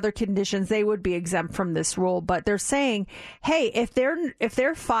disabilities or other conditions, they would be exempt from this rule. But they're saying, hey, if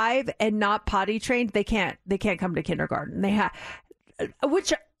they're 5 and not potty trained, they can't come to kindergarten.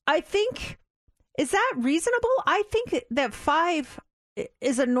 Which I think, is that reasonable? I think that 5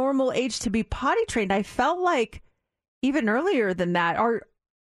 is a normal age to be potty trained. I felt like even earlier than that. Are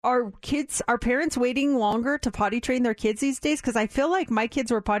parents waiting longer to potty train their kids these days? Because I feel like my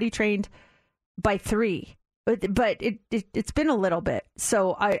kids were potty trained by 3. But it's been a little bit.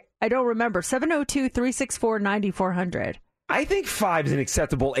 So I don't remember. 702-364-9400. I think 5 is an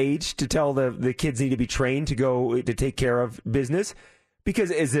acceptable age to tell the kids need to be trained to go to take care of business.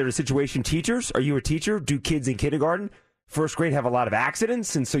 Because is there a situation, teachers? Are you a teacher? Do kids in kindergarten, first grade have a lot of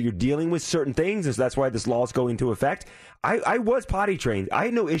accidents, and so you're dealing with certain things, and so that's why this law is going into effect? I was potty trained. I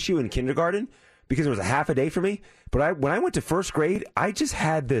had no issue in kindergarten because it was a half a day for me. But when I went to first grade, I just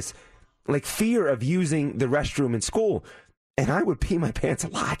had this fear of using the restroom in school, and I would pee my pants a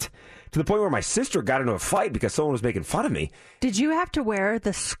lot, to the point where my sister got into a fight because someone was making fun of me. Did you have to wear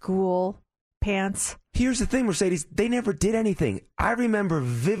the school pants? Here's the thing, Mercedes. They never did anything. I remember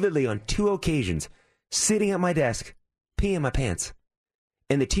vividly on 2 occasions sitting at my desk, peeing my pants,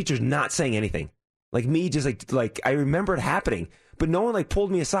 and the teachers not saying anything. Like me, just like I remember it happening, but no one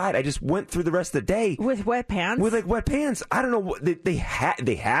pulled me aside. I just went through the rest of the day with wet pants. With wet pants. I don't know what they had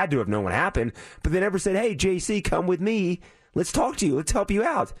to have known what happened, but they never said, "Hey, JC, come with me. Let's talk to you. Let's help you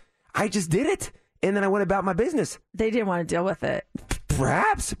out." I just did it, and then I went about my business. They didn't want to deal with it.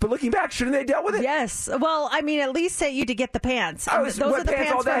 Perhaps, but looking back, shouldn't they dealt with it? Yes. Well, I mean, at least sent you to get the pants. Those are the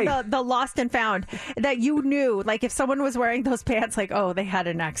pants from the lost and found that you knew. Like if someone was wearing those pants, they had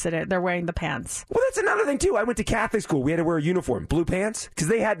an accident. They're wearing the pants. Well, that's another thing too. I went to Catholic school. We had to wear a uniform, blue pants, because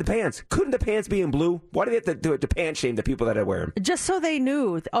they had the pants. Couldn't the pants be in blue? Why do they have to do it to pants shame the people that wear them? Just so they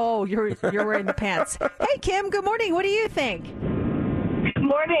knew. Oh, you're wearing the pants. Hey, Kim. Good morning. What do you think? Good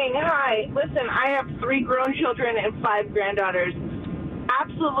morning. Hi. Listen, I have 3 grown children and 5 granddaughters.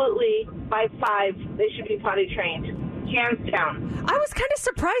 Absolutely, by 5, they should be potty trained. Hands down. I was kind of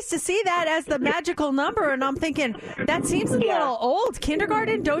surprised to see that as the magical number, and I'm thinking, that seems a little old.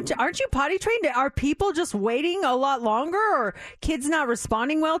 Kindergarten, aren't you potty trained? Are people just waiting a lot longer, or kids not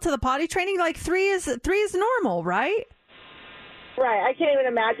responding well to the potty training? 3 is normal, right? Right. I can't even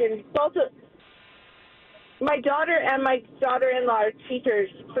imagine. My daughter and my daughter-in-law are teachers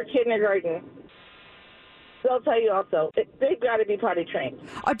for kindergarten. They'll tell you also, they've got to be potty trained.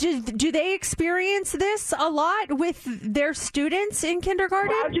 Do they experience this a lot with their students in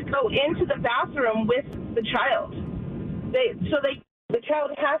kindergarten? Allowed to go into the bathroom with the child. The child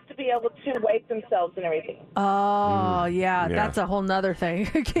has to be able to wipe themselves and everything. Oh, yeah, that's a whole nother thing.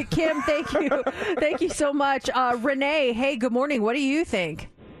 Kim, thank you. Thank you so much. Renee, hey, good morning. What do you think?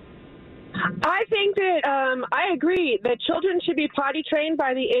 I think that I agree that children should be potty trained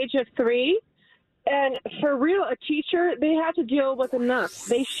by the age of 3. And for real, a teacher, they have to deal with enough.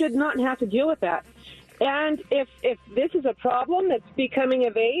 They should not have to deal with that. And if this is a problem that's becoming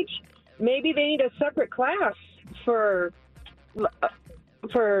of age, maybe they need a separate class for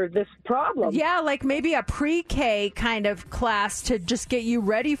this problem. Yeah, maybe a pre-K kind of class to just get you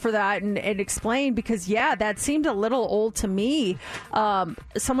ready for that and explain, because, that seemed a little old to me.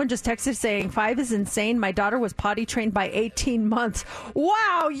 Someone just texted saying, 5 is insane. My daughter was potty trained by 18 months.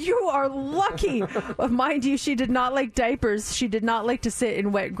 Wow, you are lucky. Mind you, she did not like diapers. She did not like to sit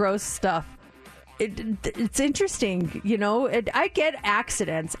in wet, gross stuff. It's interesting, I get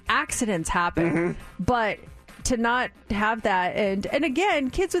accidents. Accidents happen, but to not have that, and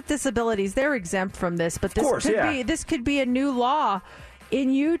again, kids with disabilities, they're exempt from this, but this could be a new law in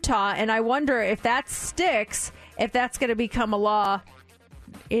Utah, and I wonder if that sticks, if that's going to become a law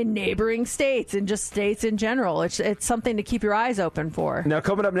in neighboring states and just states in general. It's something to keep your eyes open for. Now,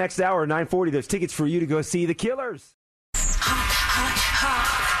 coming up next hour, 9:40, there's tickets for you to go see the Killers.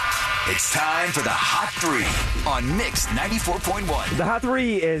 It's time for the Hot 3 on Mix 94.1. The Hot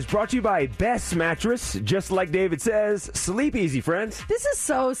 3 is brought to you by Best Mattress. Just like David says, sleep easy, friends. This is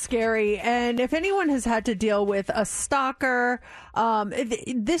so scary, and if anyone has had to deal with a stalker,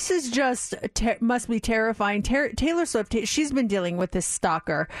 this is just must be terrifying. Taylor Swift, she's been dealing with this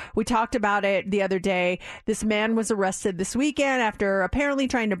stalker. We talked about it the other day. This man was arrested this weekend after apparently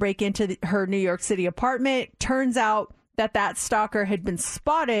trying to break into her New York City apartment. Turns out that stalker had been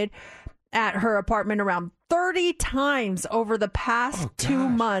spotted at her apartment around 30 times over the past 2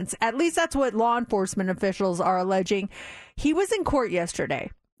 months. At least that's what law enforcement officials are alleging. He was in court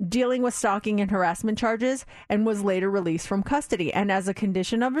yesterday. dealing with stalking and harassment charges, and was later released from custody. And as a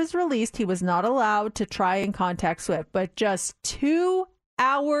condition of his release, he was not allowed to try and contact Swift. But just 2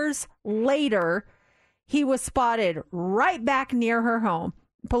 hours later, he was spotted right back near her home.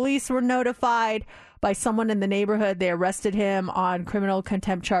 Police were notified by someone in the neighborhood. They arrested him on criminal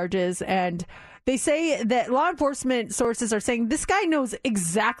contempt charges. And they say that law enforcement sources are saying this guy knows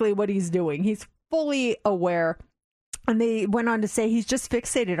exactly what he's doing. He's fully aware. And they went on to say he's just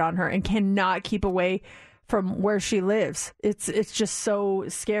fixated on her and cannot keep away from where she lives. It's just so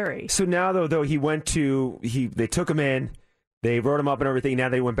scary. So now, though, they took him in, they wrote him up and everything. Now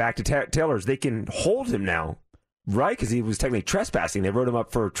they went back to Taylor's. They can hold him now, right? Because he was technically trespassing. They wrote him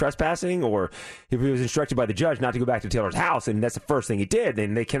up for trespassing, or if he was instructed by the judge not to go back to Taylor's house, and that's the first thing he did,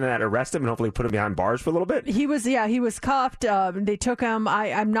 then they cannot arrest him and hopefully put him behind bars for a little bit. He was cuffed. They took him.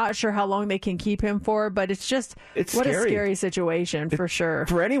 I'm not sure how long they can keep him for, but it's what scary. A scary situation for sure.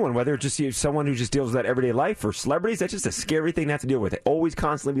 For anyone, whether it's just someone who just deals with that everyday life, for celebrities, that's just a scary thing to have to deal with. Always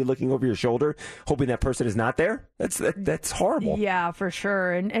constantly be looking over your shoulder, hoping that person is not there. That's horrible. Yeah, for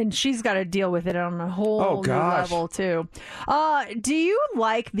sure. And she's got to deal with it on a whole new level too. Do you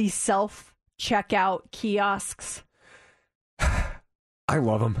like the self-checkout kiosks? I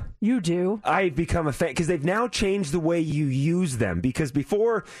love them. You do? I've become a fan because they've now changed the way you use them. Because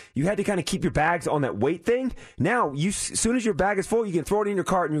before, you had to kind of keep your bags on that weight thing. Now, as soon as your bag is full, you can throw it in your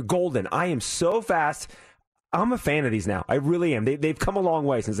cart and you're golden. I am so fast. I'm a fan of these now. I really am. They've come a long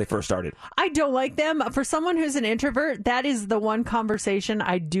way since they first started. I don't like them. For someone who's an introvert, that is the one conversation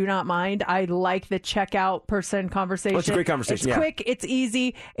I do not mind. I like the checkout person conversation. Oh, it's a great conversation. It's quick. It's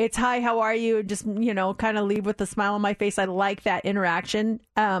easy. It's hi, how are you? Just, kind of leave with a smile on my face. I like that interaction,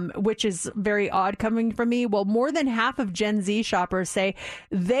 which is very odd coming from me. Well, more than half of Gen Z shoppers say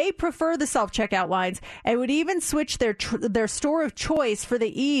they prefer the self-checkout lines and would even switch their store of choice for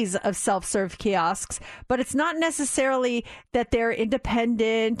the ease of self-serve kiosks. But it's not necessarily that they're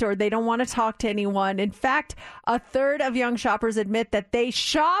independent or they don't want to talk to anyone. In fact, a third of young shoppers admit that they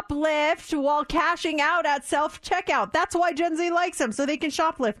shoplift while cashing out at self-checkout. That's why Gen Z likes them, so they can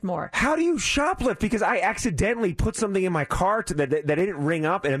shoplift more. How do you shoplift? Because I accidentally put something in my cart that didn't ring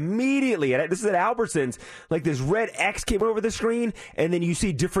up, and immediately, this is at Albertsons, like this red X came over the screen, and then you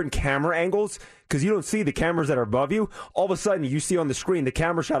see different camera angles. Because you don't see the cameras that are above you. All of a sudden, you see on the screen the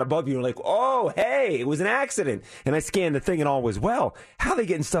camera shot above you. And you're like, oh, hey, it was an accident. And I scanned the thing and all was well. How are they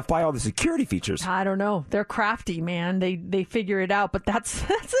getting stuff by all the security features? I don't know. They're crafty, man. They figure it out. But that's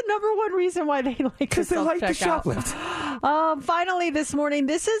the number one reason why they like to self-checkout. Because they like to shoplift. Finally, this morning,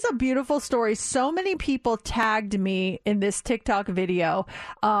 this is a beautiful story. So many people tagged me in this TikTok video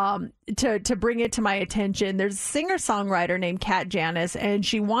to bring it to my attention. There's a singer-songwriter named Kat Janice, and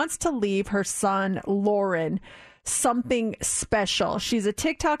she wants to leave her son Lauren something special. She's a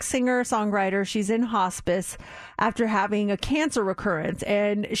TikTok singer-songwriter. She's in hospice after having a cancer recurrence,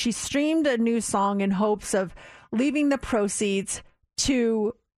 and she streamed a new song in hopes of leaving the proceeds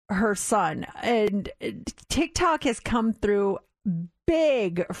to her son. And TikTok has come through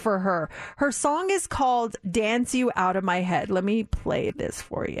big for her. Her song is called Dance You Out of My Head. Let me play this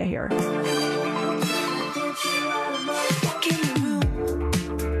for you here.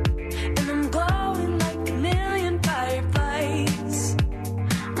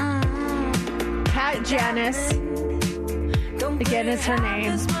 Kat Janice, again is her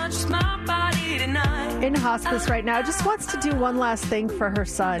name, in hospice right now, just wants to do one last thing for her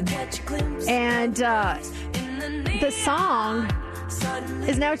son. And the song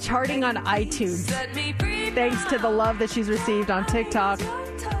is now charting on iTunes thanks to the love that she's received on TikTok.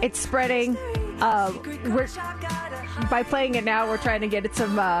 It's spreading. By playing it now, we're trying to get it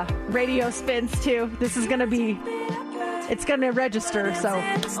some radio spins too. This is going to be... It's going to register, so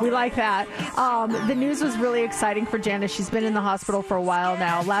we like that. The news was really exciting for Janice. She's been in the hospital for a while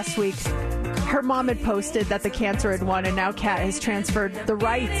now. Last week, her mom had posted that the cancer had won, and now Kat has transferred the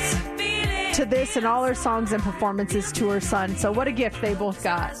rights to this and all her songs and performances to her son. So what a gift they both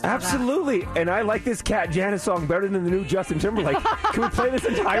got. Absolutely. And I like this Kat Janice song better than the new Justin Timberlake. Can we play this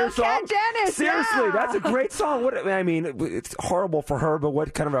entire song? Kat Janice, seriously, yeah. That's a great song. It's horrible for her, but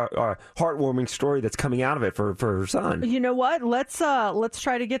what kind of a heartwarming story that's coming out of it for her son. You know what? Let's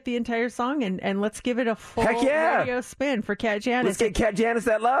try to get the entire song and let's give it a full radio spin for Kat Janice. Let's get Kat Janice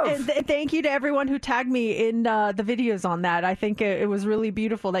that love. And thank you to everyone who tagged me in the videos on that. I think it was really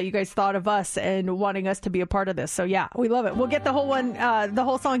beautiful that you guys thought of us and wanting us to be a part of this. So yeah, we love it. We'll get the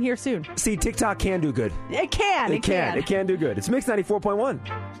whole song here soon. See, TikTok can do good. It can. It can do good. It's Mix 94.1.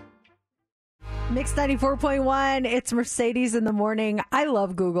 Mix 94.1. It's Mercedes in the morning. I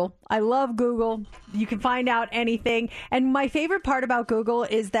love Google. I love Google. You can find out anything. And my favorite part about Google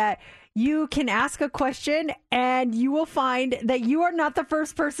is that you can ask a question and you will find that you are not the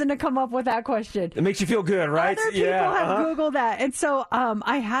first person to come up with that question. It makes you feel good, right? Other people have Googled that. And so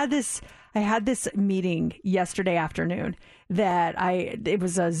I had this meeting yesterday afternoon it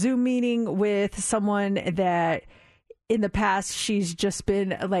was a Zoom meeting with someone that in the past, she's just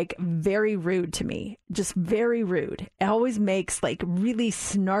been like very rude to me, just very rude. It always makes like really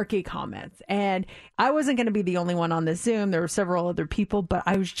snarky comments. And I wasn't going to be the only one on this Zoom. There were several other people, but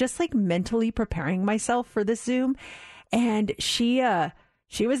I was just like mentally preparing myself for this Zoom. And she was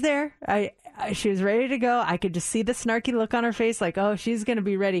there. She was ready to go. I could just see the snarky look on her face like, oh, she's going to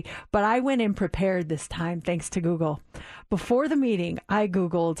be ready. But I went in prepared this time, thanks to Google. Before the meeting, I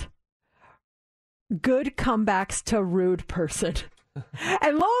Googled good comebacks to rude person.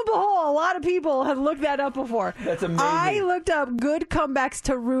 And lo and behold, a lot of people have looked that up before. That's amazing. I looked up good comebacks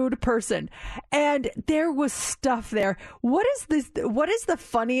to rude person, and there was stuff there. What is the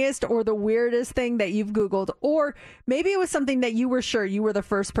funniest or the weirdest thing that you've Googled? Or maybe it was something that you were sure you were the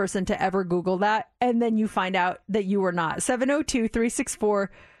first person to ever Google that, and then you find out that you were not.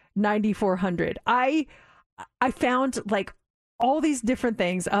 702-364-9400. I found like all these different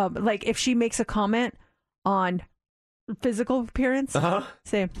things. Like if she makes a comment on physical appearance,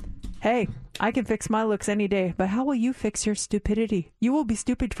 say, hey, I can fix my looks any day, but how will you fix your stupidity? You will be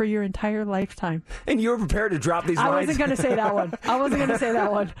stupid for your entire lifetime. And you were prepared to drop these lines. I wasn't going to say that one. I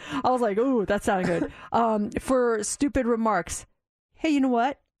was like, ooh, that sounded good. For stupid remarks, hey, you know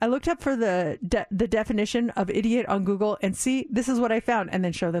what? I looked up for the definition of idiot on Google, and see, this is what I found, and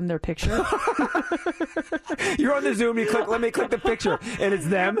then show them their picture. You're on the Zoom, you click, let me click the picture, and it's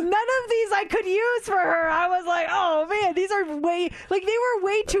them. None of these I could use for her. I was like, oh man, these are they were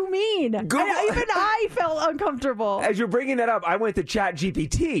way too mean. Even I felt uncomfortable. As you're bringing that up, I went to Chat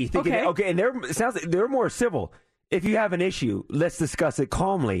GPT, thinking, okay, and it sounds like they're more civil. If you have an issue, let's discuss it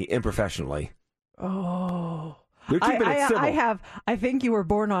calmly and professionally. Oh. They're keeping it civil. I think you were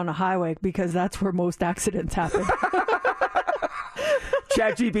born on a highway because that's where most accidents happen.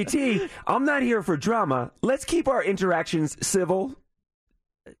 ChatGPT, I'm not here for drama. Let's keep our interactions civil.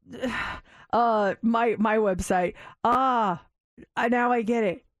 My website. Now I get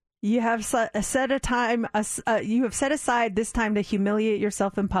it. You have set aside this time to humiliate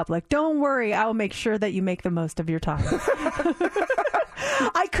yourself in public. Don't worry, I'll make sure that you make the most of your time.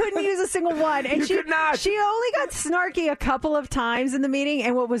 I couldn't use a single one. And she only got snarky a couple of times in the meeting.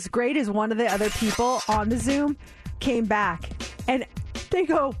 And what was great is one of the other people on the Zoom came back and they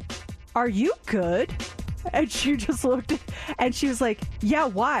go, are you good? And she just looked and she was like, yeah,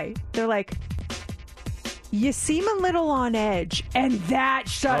 why? They're like, you seem a little on edge. And that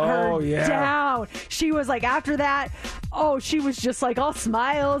shut her down. She was like, after that, she was just like all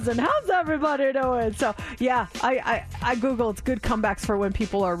smiles and how's everybody doing? So, yeah, I Googled good comebacks for when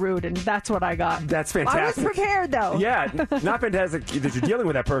people are rude, and that's what I got. That's fantastic. I was prepared, though. Yeah, not fantastic that you're dealing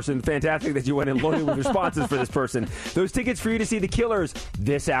with that person. Fantastic that you went in loaded with responses for this person. Those tickets for you to see the Killers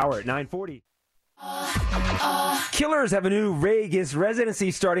this hour at 9:40. Killers have a new Vegas residency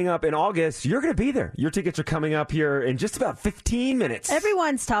starting up in August. You're going to be there. Your tickets are coming up here in just about 15 minutes.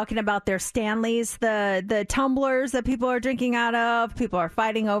 Everyone's talking about their Stanleys, the tumblers that people are drinking out of. People are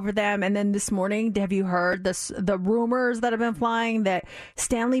fighting over them. And then this morning, have you heard the rumors that have been flying that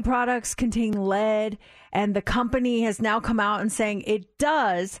Stanley products contain lead? And the company has now come out and saying it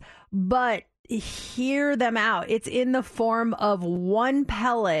does, but hear them out. It's in the form of one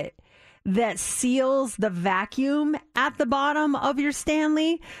pellet that seals the vacuum at the bottom of your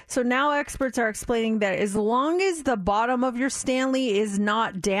Stanley. So now experts are explaining that as long as the bottom of your Stanley is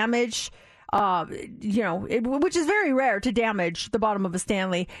not damaged, which is very rare to damage the bottom of a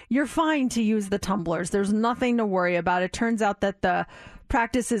Stanley, you're fine to use the tumblers. There's nothing to worry about. It turns out that the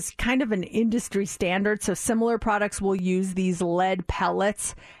practice is kind of an industry standard, so similar products will use these lead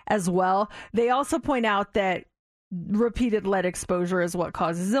pellets as well. They also point out that repeated lead exposure is what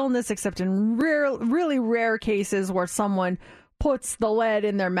causes illness, except in really rare cases where someone puts the lead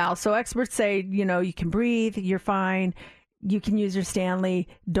in their mouth. So experts say, you can breathe, you're fine, you can use your Stanley,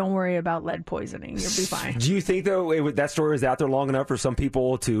 don't worry about lead poisoning, you'll be fine. Do you think, though, that story is out there long enough for some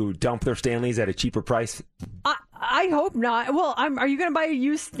people to dump their Stanleys at a cheaper price? I hope not. Well, are you going to buy a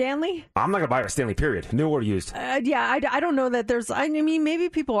used Stanley? I'm not going to buy a Stanley, period. New or used. I don't know that there's... I mean, maybe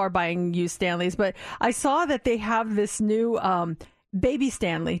people are buying used Stanleys, but I saw that they have this new... baby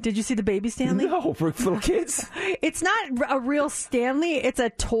Stanley. Did you see the baby Stanley? No, for little kids. It's not a real Stanley. It's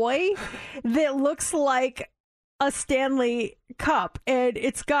a toy that looks like a Stanley cup, and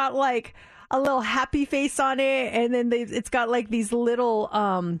it's got like a little happy face on it, and then it's got like these little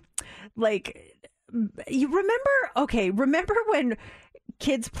you remember when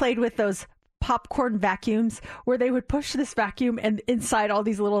kids played with those popcorn vacuums where they would push this vacuum and inside all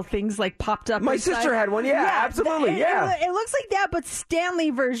these little things like popped up. My inside. sister had one. Yeah, absolutely. It looks like that, but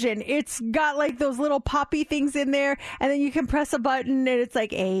Stanley version. It's got like those little poppy things in there, and then you can press a button and it's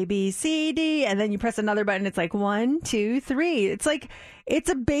like A, B, C, D, and then you press another button. It's like 1, 2, 3. It's like, it's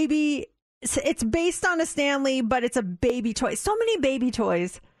a baby. It's based on a Stanley, but it's a baby toy. So many baby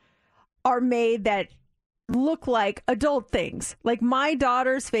toys are made that look like adult things. Like my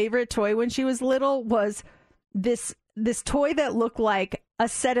daughter's favorite toy when she was little was this toy that looked like a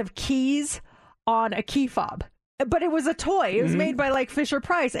set of keys on a key fob. But it was a toy. It was made by like Fisher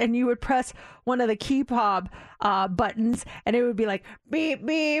Price, and you would press one of the key fob buttons, and it would be like beep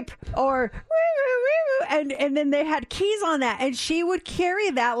beep or and then they had keys on that, and she would carry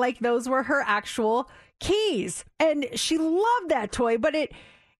that like those were her actual keys, and she loved that toy. But it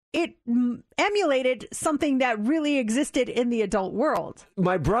emulated something that really existed in the adult world.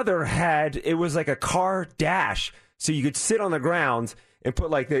 My brother it was like a car dash, so you could sit on the ground and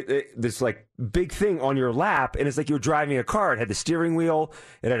put like this like big thing on your lap, and it's like you were driving a car. It had the steering wheel,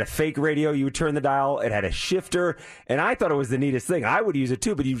 it had a fake radio, you would turn the dial, it had a shifter, and I thought it was the neatest thing. I would use it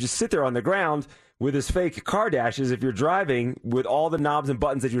too, but you just sit there on the ground with this fake car dash as if you're driving with all the knobs and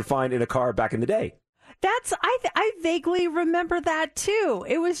buttons that you would find in a car back in the day. I vaguely remember that too.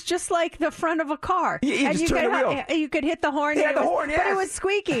 It was just like the front of a car. You and just turn the wheel. You could hit the horn. Yeah, the horn, yes. But it was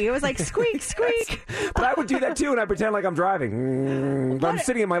squeaky. It was like squeak, squeak. But I would do that too, and I pretend like I'm driving. But I'm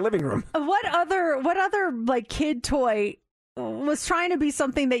sitting in my living room. What other like kid toy was trying to be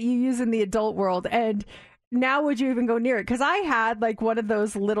something that you use in the adult world, and now would you even go near it? Because I had like one of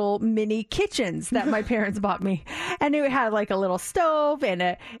those little mini kitchens that my parents bought me, and it had like a little stove, and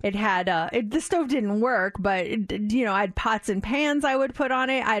it had the stove didn't work, but I had pots and pans I would put on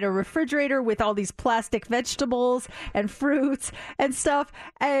it. I had a refrigerator with all these plastic vegetables and fruits and stuff,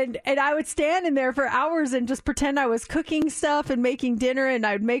 and I would stand in there for hours and just pretend I was cooking stuff and making dinner, and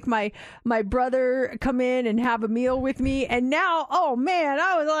I'd make my brother come in and have a meal with me. And now, oh man,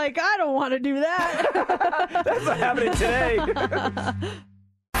 I was like, I don't want to do that. That's not happening today. Are you guys ready?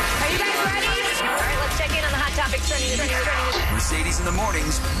 All right, let's check in on the hot topics trending. Mercedes in the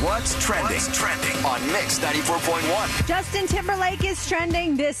mornings. What's trending on Mix 94.1? Justin Timberlake is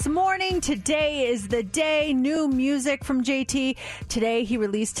trending this morning. Today is the day. New music from JT. Today he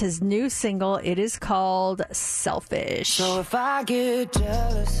released his new single. It is called Selfish. So if I get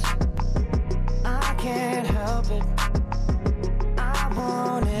jealous, I can't help it. I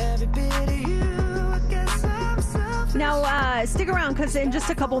want every bit of you. Now, stick around, because in just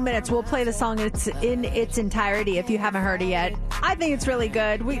a couple minutes, we'll play the song in its entirety if you haven't heard it yet. I think it's really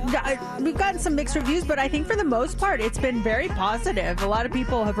good. We've gotten some mixed reviews, but I think for the most part, it's been very positive. A lot of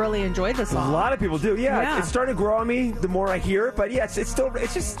people have really enjoyed the song. A lot of people do, yeah. It's starting to grow on me the more I hear it, but yes, it's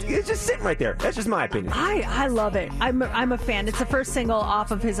just sitting right there. That's just my opinion. I love it. I'm a fan. It's the first single off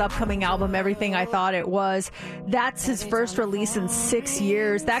of his upcoming album, Everything I Thought It Was. That's his first release in 6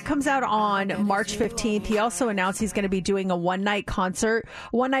 years. That comes out on March 15th. He also announced he's going to be doing a one-night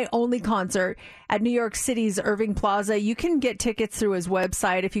only concert at New York City's Irving Plaza. You can get tickets through his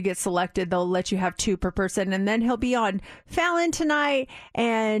website. If you get selected, they'll let you have 2 per person. And then he'll be on Fallon tonight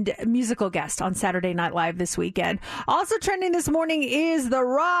and musical guest on Saturday Night Live this weekend. Also trending this morning is The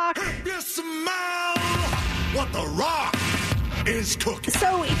Rock. You smell what The Rock is cooking.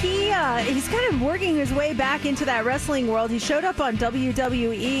 So he's kind of working his way back into that wrestling world. He showed up on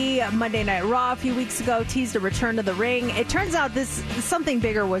WWE Monday Night Raw a few weeks ago, teased a return to the ring. It turns out something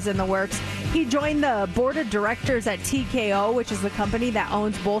bigger was in the works. He joined the board of directors at TKO, which is the company that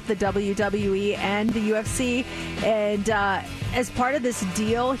owns both the WWE and the UFC. And as part of this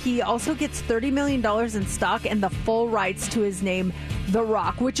deal, he also gets $30 million in stock and the full rights to his name, The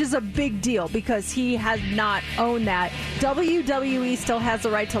Rock, which is a big deal because he has not owned that. WWE still has the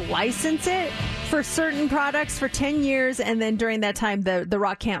right to license it for certain products for 10 years, and then during that time, the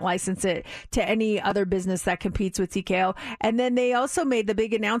Rock can't license it to any other business that competes with TKO. And then they also made the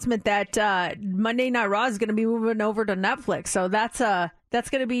big announcement that Monday Night Raw is going to be moving over to Netflix. So that's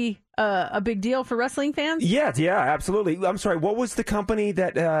going to be a big deal for wrestling fans. Yeah, absolutely. I'm sorry, what was the company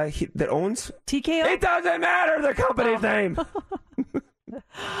that owns TKO? It doesn't matter the company's name.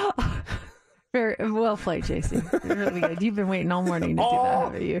 Very well played, JC. Really good. You've been waiting all morning to do that,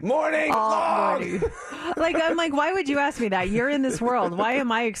 haven't you? Morning. All morning. I'm like, why would you ask me that? You're in this world. Why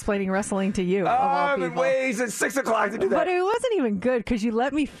am I explaining wrestling to you? I've been waiting at 6 o'clock to do that. But it wasn't even good because you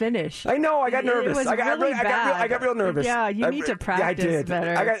let me finish. I know. I got nervous. It was really bad. I got real nervous. Yeah, you need to practice I did.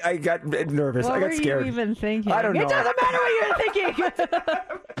 better. I got nervous. What I got scared. were you even thinking? I don't know. It doesn't matter what you were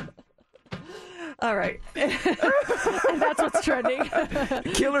thinking. All right. And that's what's trending.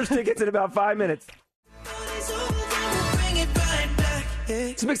 Killers tickets in about 5 minutes.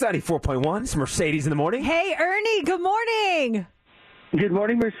 It's Mix 94.1. It's Mercedes in the morning. Hey, Ernie. Good morning. Good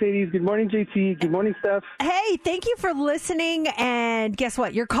morning, Mercedes. Good morning, JT. Good morning, Steph. Hey, thank you for listening. And guess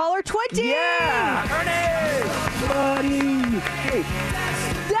what? You're caller 20. Yeah, Ernie. Buddy. Hey.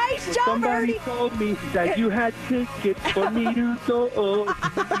 Nice job, Somebody Ernie. told me that you had tickets for me to go to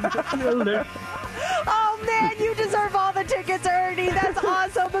the Killers. Oh, man, you deserve all the tickets, Ernie. That's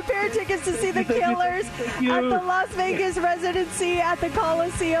awesome. A pair of tickets to see the Killers at the Las Vegas residency at the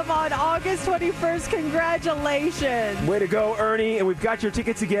Coliseum on August 21st. Congratulations. Way to go, Ernie. And we've got your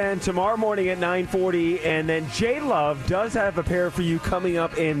tickets again tomorrow morning at 9:40. And then J-Love does have a pair for you coming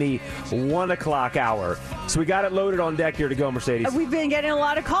up in the 1 o'clock hour. So we got it loaded on deck here to go, Mercedes. We've been getting a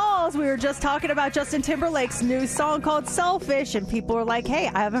lot of calls. We were just talking about Justin Timberlake's new song called Selfish, and people were like, hey,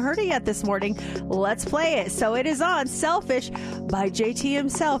 I haven't heard it yet this morning. Let's play it. So it is on Selfish by JT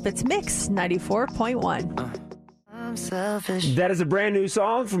himself. It's Mix 94.1. I'm selfish. That is a brand new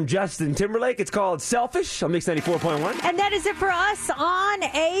song from Justin Timberlake. It's called Selfish on Mix 94.1. And that is it for us on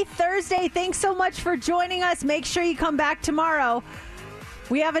a Thursday. Thanks so much for joining us. Make sure you come back tomorrow.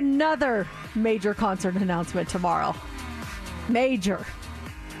 We have another major concert announcement tomorrow. Major.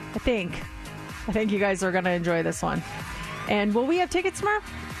 I think you guys are going to enjoy this one. And will we have tickets tomorrow?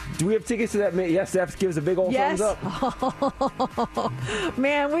 Do we have tickets to that? Yes, Steph gives a big old thumbs up.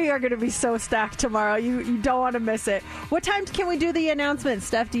 Man, we are going to be so stacked tomorrow. You don't want to miss it. What time can we do the announcement,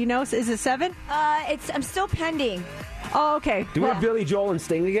 Steph? Do you know? Is it 7? I'm still pending. Oh, okay. Do we have Billy Joel and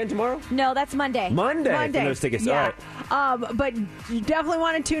Sting again tomorrow? No, that's Monday. Monday. For those tickets. Yeah. All right. But you definitely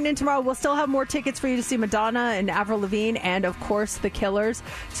want to tune in tomorrow. We'll still have more tickets for you to see Madonna and Avril Lavigne and, of course, the Killers.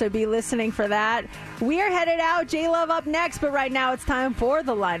 So be listening for that. We are headed out. J-Love up next. But right now it's time for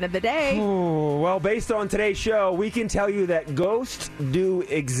the line of the day. Ooh, well, based on today's show, we can tell you that ghosts do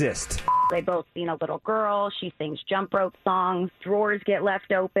exist. They both seen a little girl. She sings jump rope songs. Drawers get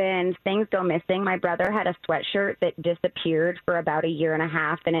left open. Things go missing. My brother had a sweatshirt that disappeared for about a year and a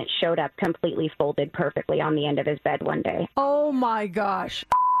half, and it showed up completely folded perfectly on the end of his bed one day. Oh, my gosh.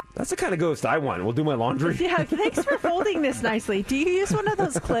 That's the kind of ghost I want. We'll do my laundry. Yeah, thanks for folding this nicely. Do you use one of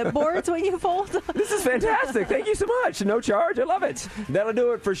those clipboards when you fold? This is fantastic. Thank you so much. No charge. I love it. That'll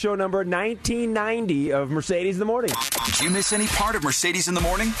do it for show number 1990 of Mercedes in the Morning. Did you miss any part of Mercedes in the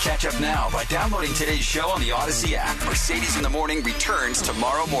Morning? Catch up now by downloading today's show on the Odyssey app. Mercedes in the Morning returns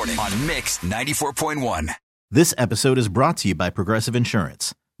tomorrow morning on Mix 94.1. This episode is brought to you by Progressive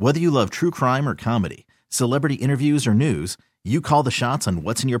Insurance. Whether you love true crime or comedy, celebrity interviews or news, you call the shots on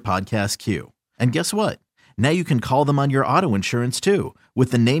what's in your podcast queue. And guess what? Now you can call them on your auto insurance too with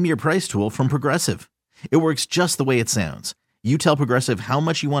the Name Your Price tool from Progressive. It works just the way it sounds. You tell Progressive how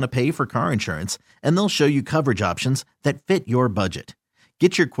much you want to pay for car insurance, and they'll show you coverage options that fit your budget.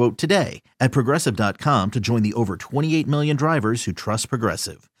 Get your quote today at Progressive.com to join the over 28 million drivers who trust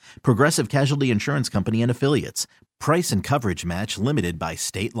Progressive. Progressive Casualty Insurance Company and Affiliates. Price and coverage match limited by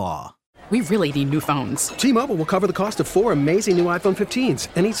state law. We really need new phones. T-Mobile will cover the cost of 4 amazing new iPhone 15s,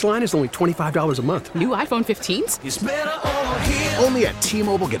 and each line is only $25 a month. New iPhone 15s? It's better over here. Only at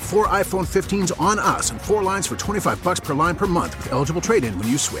T-Mobile, get 4 iPhone 15s on us and 4 lines for $25 per line per month with eligible trade-in when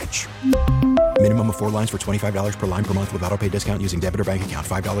you switch. Minimum of 4 lines for $25 per line per month with autopay discount using debit or bank account.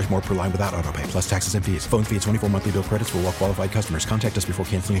 $5 more per line without autopay, plus taxes and fees. Phone fee at 24 monthly bill credits for well-qualified customers. Contact us before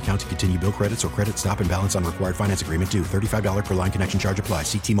canceling account to continue bill credits or credit stop and balance on required finance agreement due. $35 per line connection charge applies.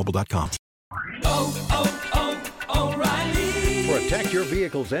 See T-Mobile.com. O'Reilly. Protect your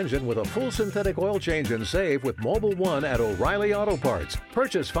vehicle's engine with a full synthetic oil change and save with Mobile One at O'Reilly Auto Parts.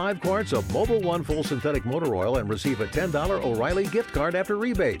 Purchase 5 quarts of Mobile One full synthetic motor oil and receive a $10 O'Reilly gift card after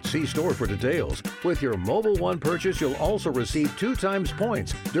rebate. See store for details. With your Mobile One purchase, you'll also receive 2 times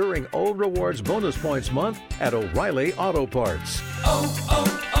points during O Rewards Bonus Points Month at O'Reilly Auto Parts.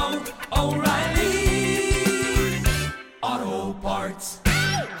 O'Reilly Auto Parts.